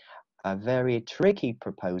businesses. A very tricky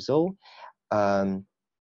proposal.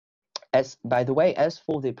 By the way, as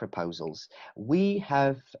for the proposals, we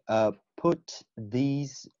have put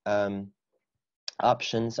these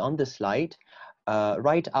options on the slide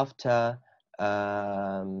right after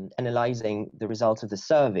analyzing the results of the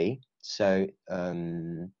survey. So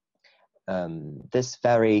this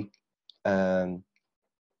very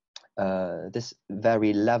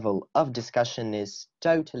level of discussion is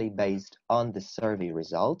totally based on the survey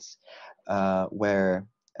results, where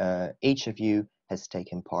each of you has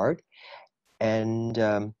taken part.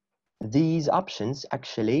 And these options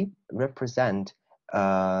actually represent,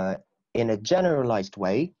 in a generalized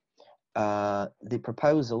way, the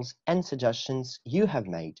proposals and suggestions you have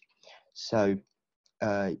made. So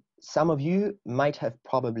some of you might have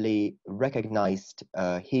probably recognized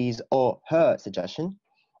his or her suggestion.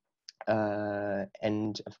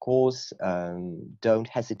 And of course, don't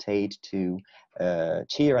hesitate to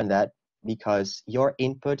cheer on that, because your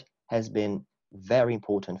input has been very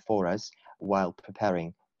important for us while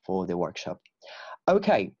preparing for the workshop.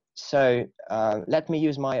 Okay, so let me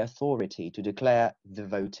use my authority to declare the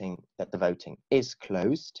voting is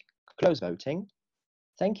closed. Close voting.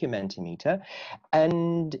 Thank you, Mentimeter.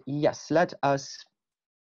 And yes, let us,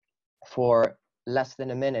 for less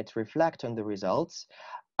than a minute, reflect on the results.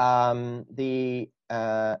 The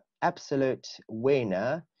absolute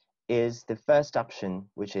winner is the first option,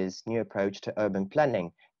 which is new approach to urban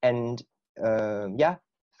planning. And yeah,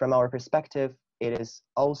 from our perspective, it is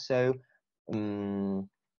also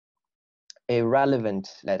irrelevant,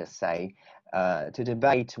 let us say, to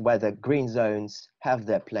debate whether green zones have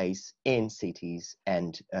their place in cities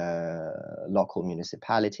and local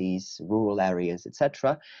municipalities, rural areas,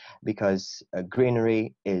 etc., because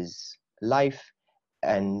greenery is life,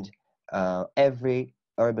 and every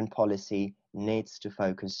urban policy needs to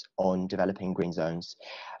focus on developing green zones.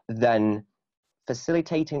 Then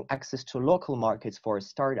facilitating access to local markets for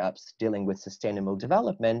startups dealing with sustainable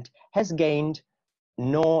development has gained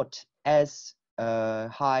not as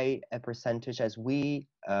high a percentage as we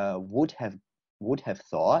would have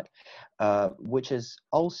thought, which is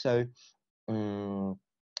also an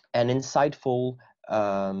insightful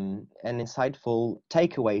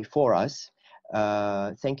takeaway for us.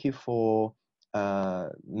 Thank you for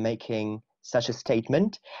making such a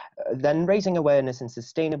statement, then raising awareness in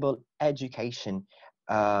sustainable education,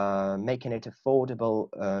 making it affordable,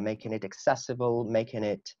 making it accessible, making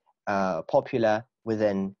it popular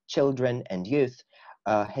within children and youth,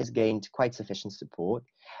 has gained quite sufficient support.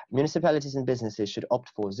 Municipalities and businesses should opt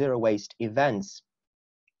for zero waste events.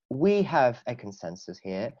 We have a consensus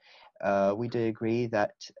here. We do agree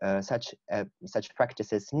that such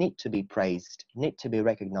practices need to be praised, need to be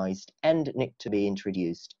recognized, and need to be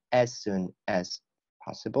introduced as soon as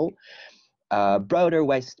possible. Broader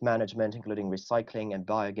waste management, including recycling and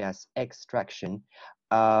biogas extraction,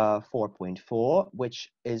 4.4,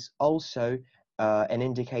 which is also an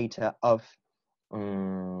indicator of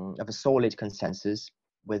a solid consensus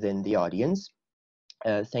within the audience.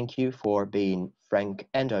 Thank you for being frank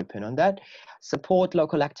and open on that. Support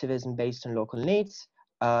local activism based on local needs.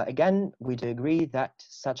 Again, we do agree that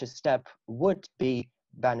such a step would be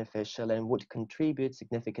beneficial and would contribute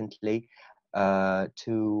significantly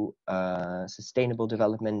to sustainable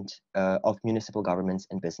development of municipal governments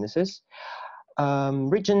and businesses.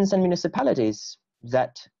 Regions and municipalities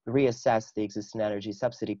that reassess the existing energy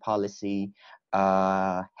subsidy policy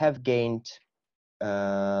have gained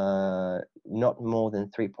not more than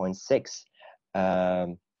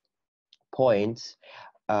 3.6 points,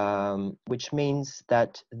 which means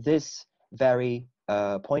that this very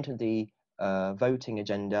point on the voting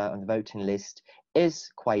agenda, on the voting list,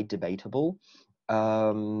 is quite debatable.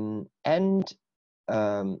 And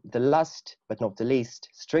the last but not the least,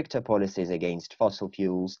 stricter policies against fossil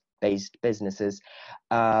fuels based businesses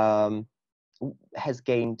has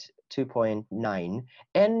gained 2.9,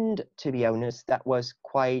 and to be honest, that was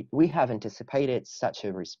quite, we have anticipated such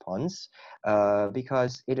a response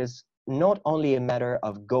because it is not only a matter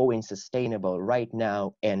of going sustainable right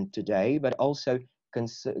now and today, but also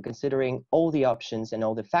considering all the options and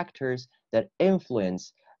all the factors that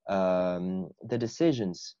influence the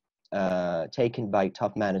decisions taken by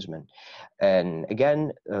top management. And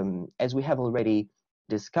again, as we have already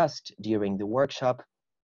discussed during the workshop,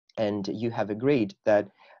 and you have agreed that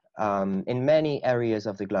in many areas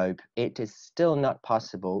of the globe, it is still not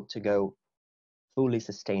possible to go fully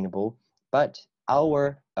sustainable, but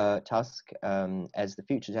our task as the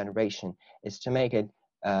future generation is to make it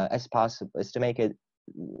as possible, is to make it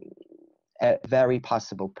a very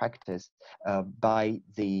possible practice by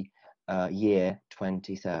the year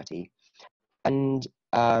 2030. And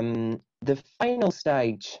the final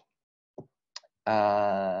stage,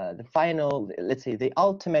 the final, let's say, the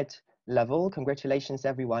ultimate level, congratulations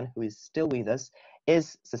everyone who is still with us,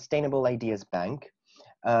 is Sustainable Ideas Bank.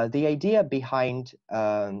 The idea behind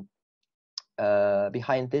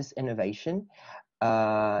this innovation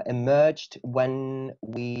emerged when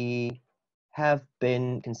we have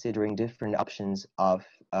been considering different options of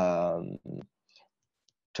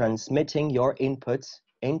transmitting your inputs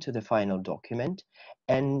into the final document,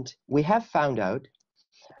 and we have found out,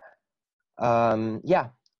 yeah,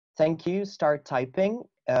 thank you, start typing.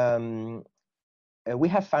 We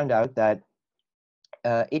have found out that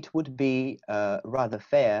it would be rather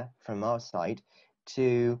fair from our side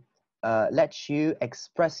to let you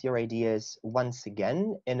express your ideas once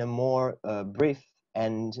again in a more brief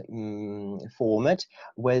and format,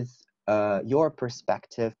 with your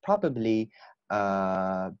perspective probably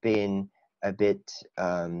being a bit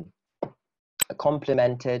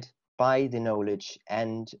complemented by the knowledge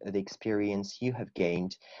and the experience you have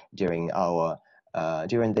gained during our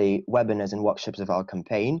during the webinars and workshops of our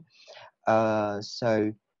campaign.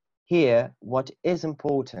 So here, what is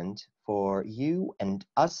important for you and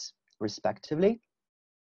us respectively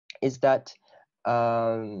is that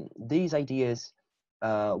these ideas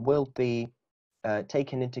will be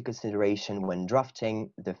taken into consideration when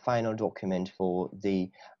drafting the final document for the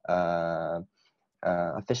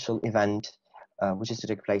official event, which is to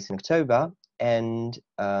take place in October. And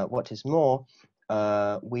what is more,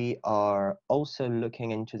 we are also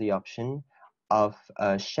looking into the option of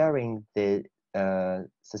sharing the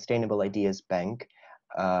Sustainable Ideas Bank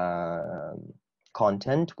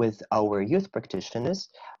content with our youth practitioners,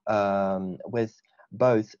 with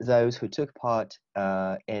both those who took part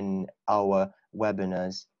in our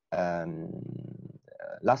webinars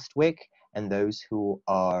last week and those who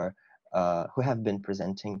are who have been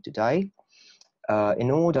presenting today,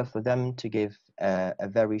 in order for them to give a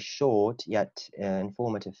very short yet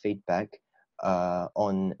informative feedback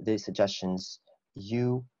on the suggestions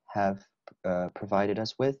you have provided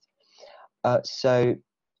us with. So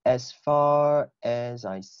as far as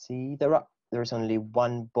I see, there is only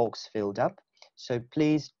one box filled up, so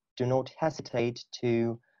please do not hesitate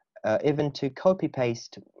to even to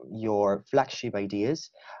copy-paste your flagship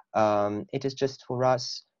ideas. It is just for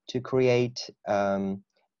us to create a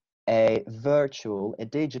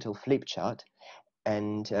digital flip chart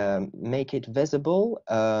and make it visible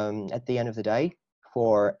at the end of the day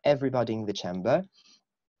for everybody in the chamber.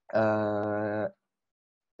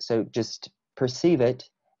 So just perceive it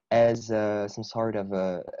as some sort of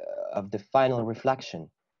the final reflection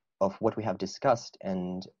of what we have discussed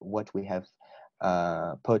and what we have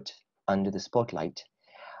put under the spotlight.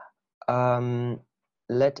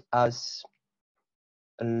 Let us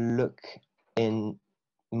look in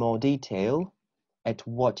more detail at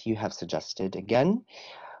what you have suggested again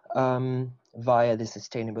via the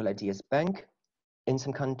Sustainable Ideas Bank. In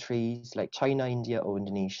some countries like China, India, or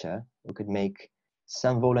Indonesia, we could make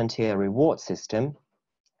some volunteer reward system.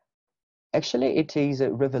 Actually, it is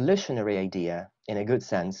a revolutionary idea in a good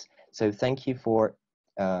sense. So thank you for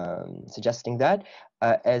suggesting that.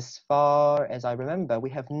 As far as I remember,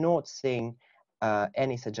 we have not seen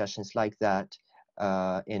any suggestions like that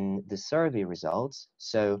in the survey results.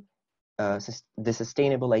 So the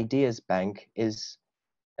Sustainable Ideas Bank is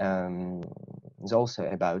also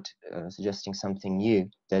about suggesting something new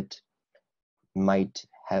that might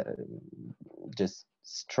have just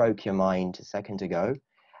stroke your mind a second ago.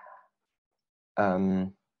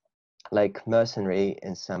 Like mercenary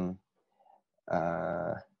in some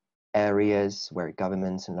areas where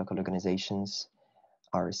governments and local organizations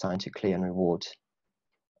are assigned to clear and reward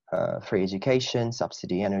free education,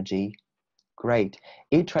 subsidy energy. Great.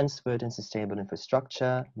 E-transport and sustainable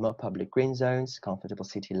infrastructure, more public green zones, comfortable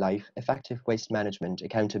city life, effective waste management,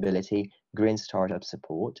 accountability, green startup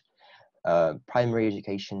support, primary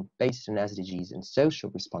education based on SDGs and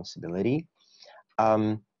social responsibility.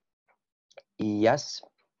 Yes,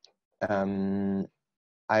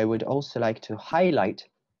 I would also like to highlight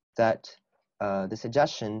that the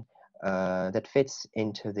suggestion that fits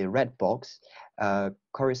into the red box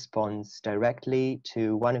corresponds directly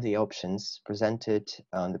to one of the options presented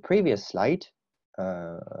on the previous slide.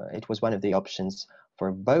 It was one of the options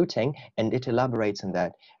for voting, and it elaborates on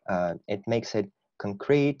that. It makes it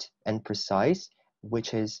concrete and precise,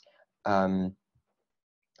 which is a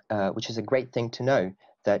great thing to know,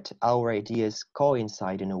 that our ideas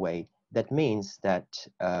coincide in a way. That means that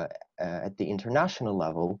at the international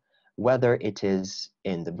level, whether it is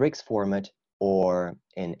in the BRICS format or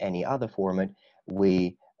in any other format,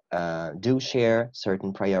 we do share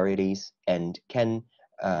certain priorities and can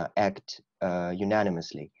act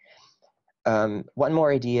unanimously. One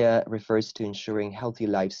more idea refers to ensuring healthy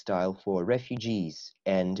lifestyle for refugees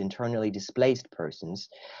and internally displaced persons.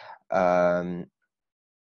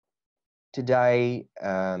 Today,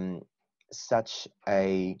 such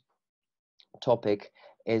a topic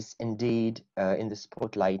is indeed in the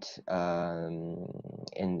spotlight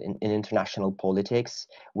in international politics.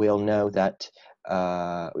 We all know that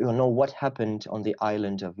we all know what happened on the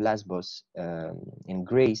island of Lesbos in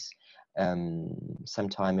Greece some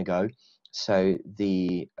time ago. So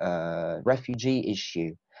the refugee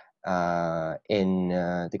issue in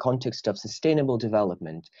the context of sustainable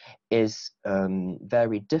development is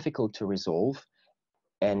very difficult to resolve,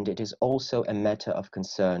 and it is also a matter of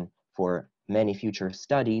concern for many future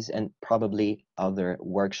studies and probably other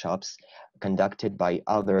workshops conducted by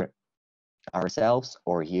ourselves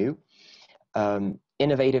or you.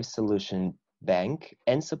 Innovative Solution Bank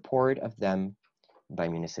and support of them by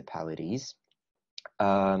municipalities.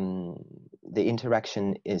 The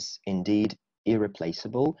interaction is indeed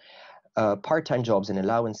irreplaceable. Part-time jobs and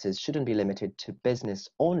allowances shouldn't be limited to business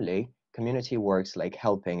only. Community works like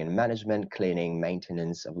helping in management, cleaning,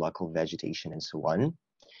 maintenance of local vegetation, and so on.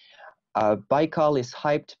 Baikal is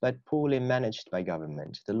hyped but poorly managed by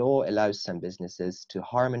government. The law allows some businesses to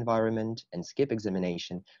harm environment and skip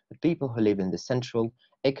examination, but people who live in the central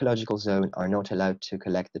ecological zone are not allowed to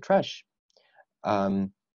collect the trash.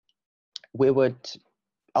 We would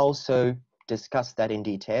also discuss that in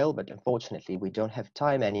detail, but unfortunately we don't have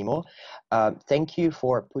time anymore. Thank you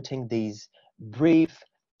for putting these brief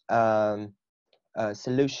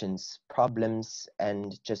solutions, problems,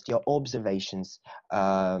 and just your observations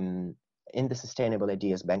in the Sustainable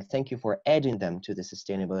Ideas Bank. Thank you for adding them to the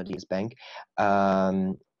Sustainable Ideas Bank.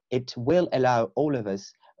 It will allow all of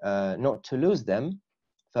us not to lose them,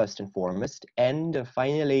 first and foremost, and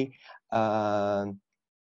finally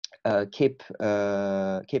keep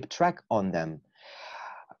track on them.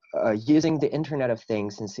 Using the Internet of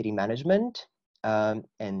Things in city management,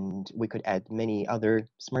 and we could add many other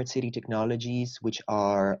smart city technologies which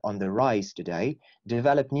are on the rise today.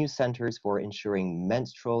 Develop new centers for ensuring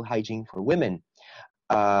menstrual hygiene for women.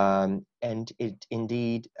 and it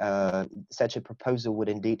indeed, such a proposal would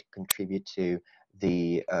indeed contribute to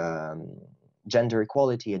the gender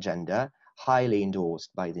equality agenda, highly endorsed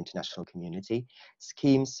by the international community.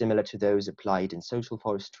 Schemes similar to those applied in social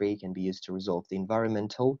forestry can be used to resolve the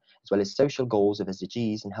environmental as well as social goals of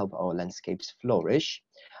SDGs and help our landscapes flourish.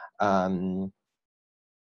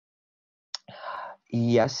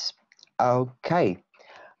 Yes, okay.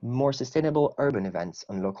 More sustainable urban events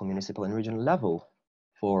on local, municipal and regional level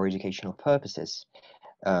for educational purposes.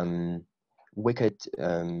 We could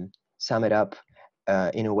sum it up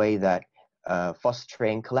in a way that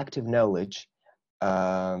fostering collective knowledge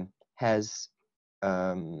has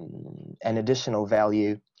an additional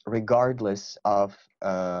value regardless of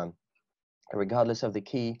the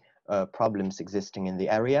key problems existing in the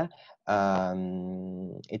area.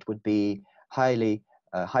 It would be highly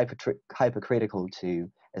hypercritical to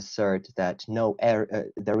assert that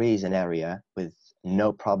there is an area with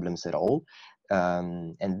no problems at all,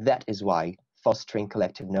 and that is why fostering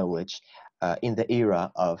collective knowledge in the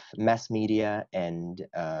era of mass media and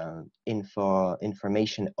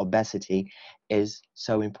information obesity is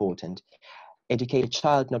so important. Educate a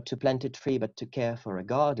child not to plant a tree but to care for a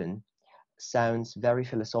garden sounds very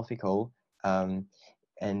philosophical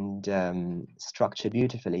and structured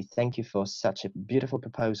beautifully. Thank you for such a beautiful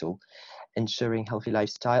proposal. Ensuring healthy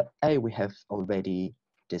lifestyle, we have already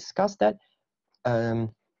discussed that.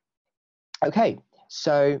 Okay,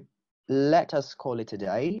 so let us call it a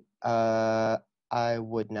day. I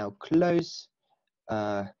would now close,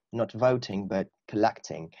 not voting, but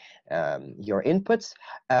collecting your inputs.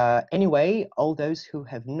 Anyway, all those who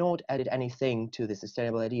have not added anything to the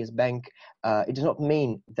Sustainable Ideas Bank, it does not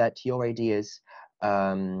mean that your ideas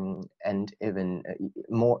and even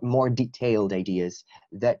more detailed ideas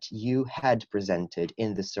that you had presented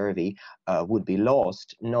in the survey would be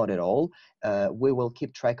lost. Not at all. We will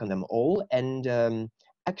keep track on them all. And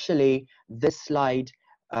actually, this slide,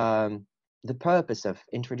 the purpose of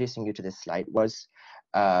introducing you to this slide was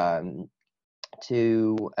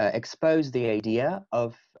to expose the idea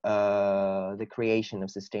of the creation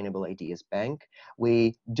of Sustainable Ideas Bank.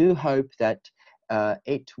 We do hope that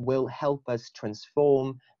it will help us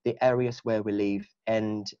transform the areas where we live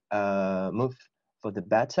and move for the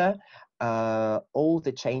better. All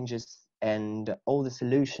the changes and all the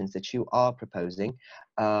solutions that you are proposing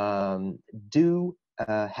do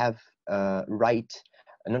have right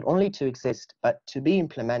not only to exist, but to be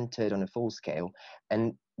implemented on a full scale.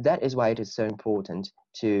 And that is why it is so important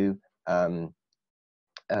to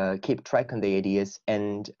keep track on the ideas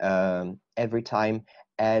and every time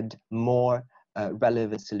add more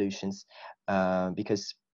relevant solutions,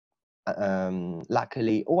 because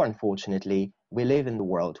luckily or unfortunately, we live in the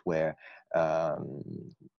world where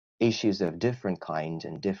issues of different kind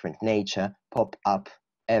and different nature pop up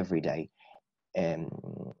every day.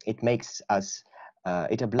 It makes us,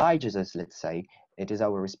 it obliges us, let's say, it is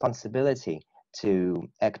our responsibility to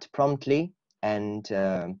act promptly and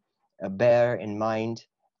bear in mind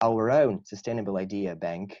our own Sustainable Idea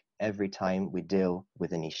Bank every time we deal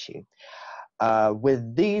with an issue.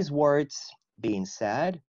 With these words being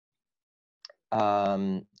said,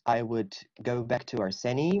 I would go back to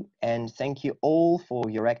Arseny and thank you all for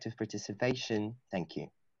your active participation. Thank you.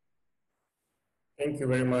 Thank you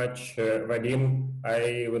very much, Vadim.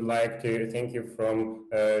 I would like to thank you from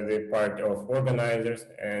the part of organizers,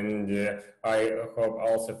 and I hope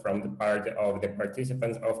also from the part of the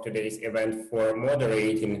participants of today's event for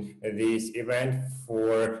moderating this event,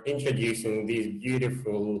 for introducing this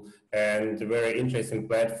beautiful and very interesting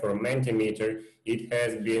platform, Mentimeter. It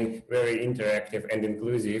has been very interactive and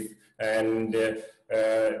inclusive, and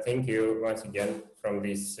thank you once again from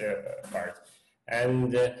this part.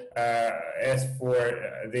 And as for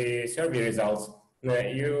the survey results,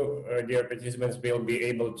 you, dear participants, will be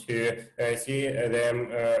able to see them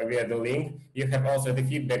via the link. You have also the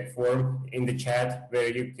feedback form in the chat where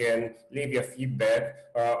you can leave your feedback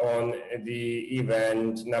on the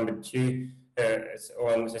event number 2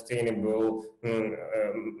 on sustainable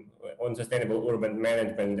urban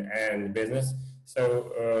management and business.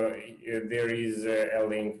 So there is a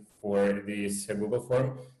link for this Google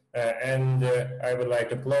form. And I would like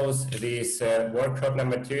to close this workshop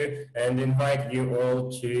number 2 and invite you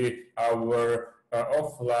all to our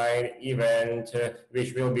offline event,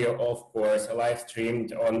 which will be, of course, live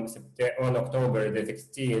streamed on October the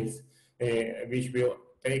 16th, which will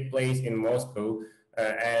take place in Moscow.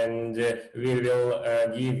 And we will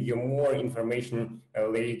give you more information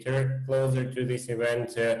later, closer to this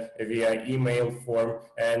event, via email form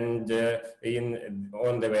and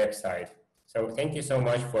on the website. So thank you so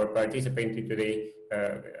much for participating today.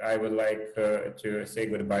 I would like to say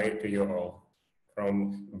goodbye to you all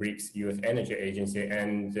from BRICS Youth Energy Agency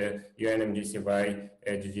and UNMGCY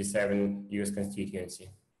GG7 Youth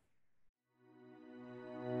Constituency.